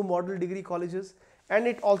up new model degree colleges, and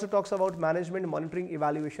it also talks about management, monitoring,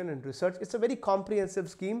 evaluation and research. It's a very comprehensive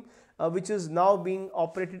scheme which is now being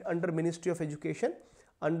operated under Ministry of Education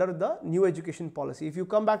under the new education policy. If you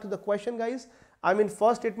come back to the question, guys, I mean,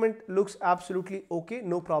 first statement looks absolutely okay,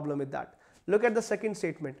 no problem with that. Look at the second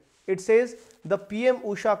statement. It says the PM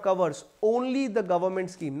USHA covers only the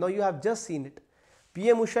government scheme. Now you have just seen it.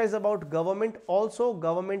 PM USHA is about government, also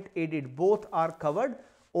government aided, both are covered.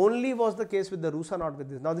 Only was the case with the RUSA, not with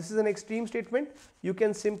this. Now this is an extreme statement. You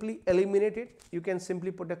can simply eliminate it. You can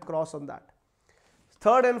simply put a cross on that.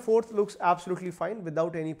 Third and fourth looks absolutely fine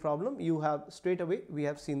without any problem. You have straight away, we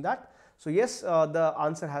have seen that. So yes, the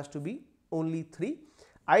answer has to be only 3.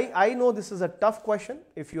 I know this is a tough question.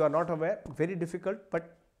 If you are not aware, very difficult,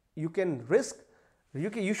 but you can risk,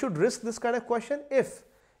 you should risk this kind of question if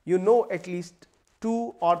you know at least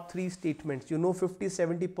 2 or 3 statements. You know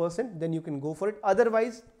 50-70%, then you can go for it.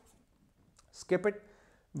 Otherwise, skip it.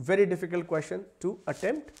 Very difficult question to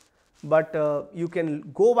attempt. But you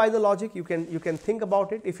can go by the logic. You can think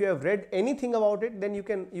about it. If you have read anything about it, then you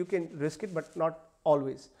can risk it, but not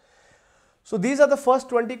always. So these are the first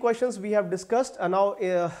 20 questions we have discussed, and now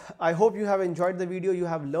I hope you have enjoyed the video. You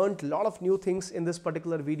have learned a lot of new things in this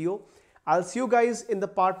particular video. I'll see you guys in the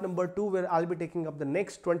part number 2, where I'll be taking up the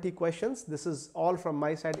next 20 questions. This is all from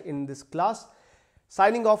my side in this class.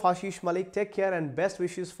 Signing off, Ashish Malik. Take care and best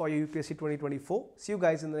wishes for your UPSC 2024. See you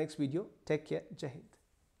guys in the next video. Take care. Jai Hind.